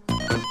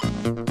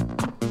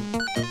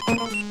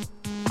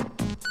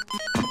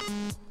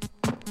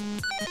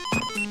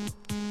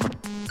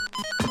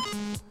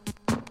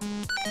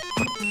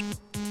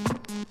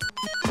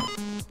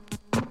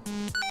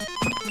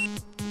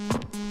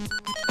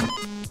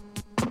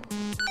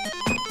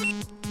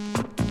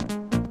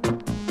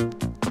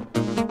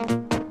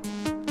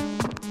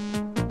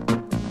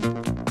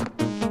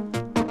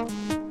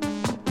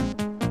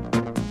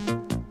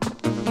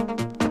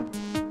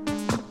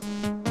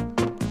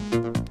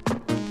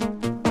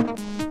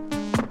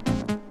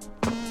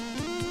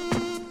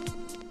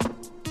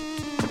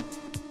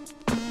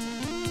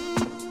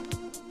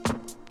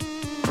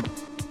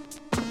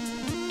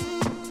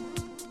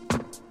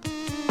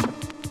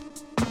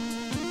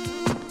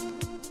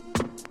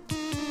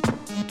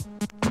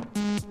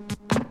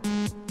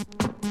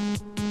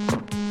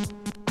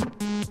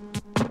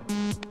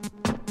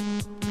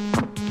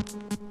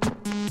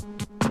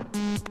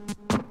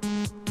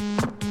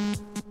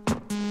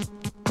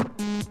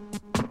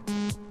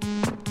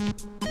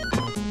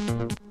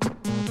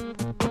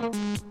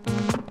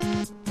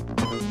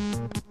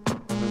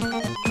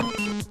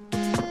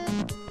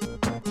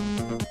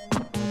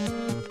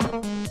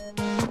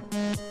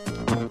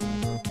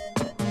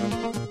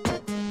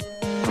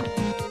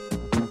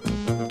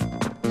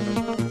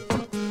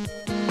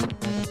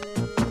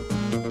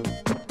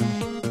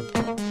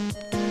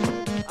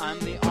 I'm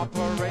the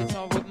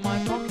operator with my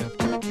pocket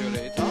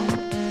calculator.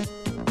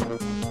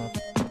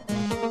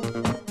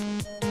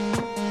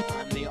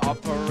 I'm the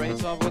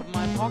operator with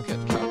my pocket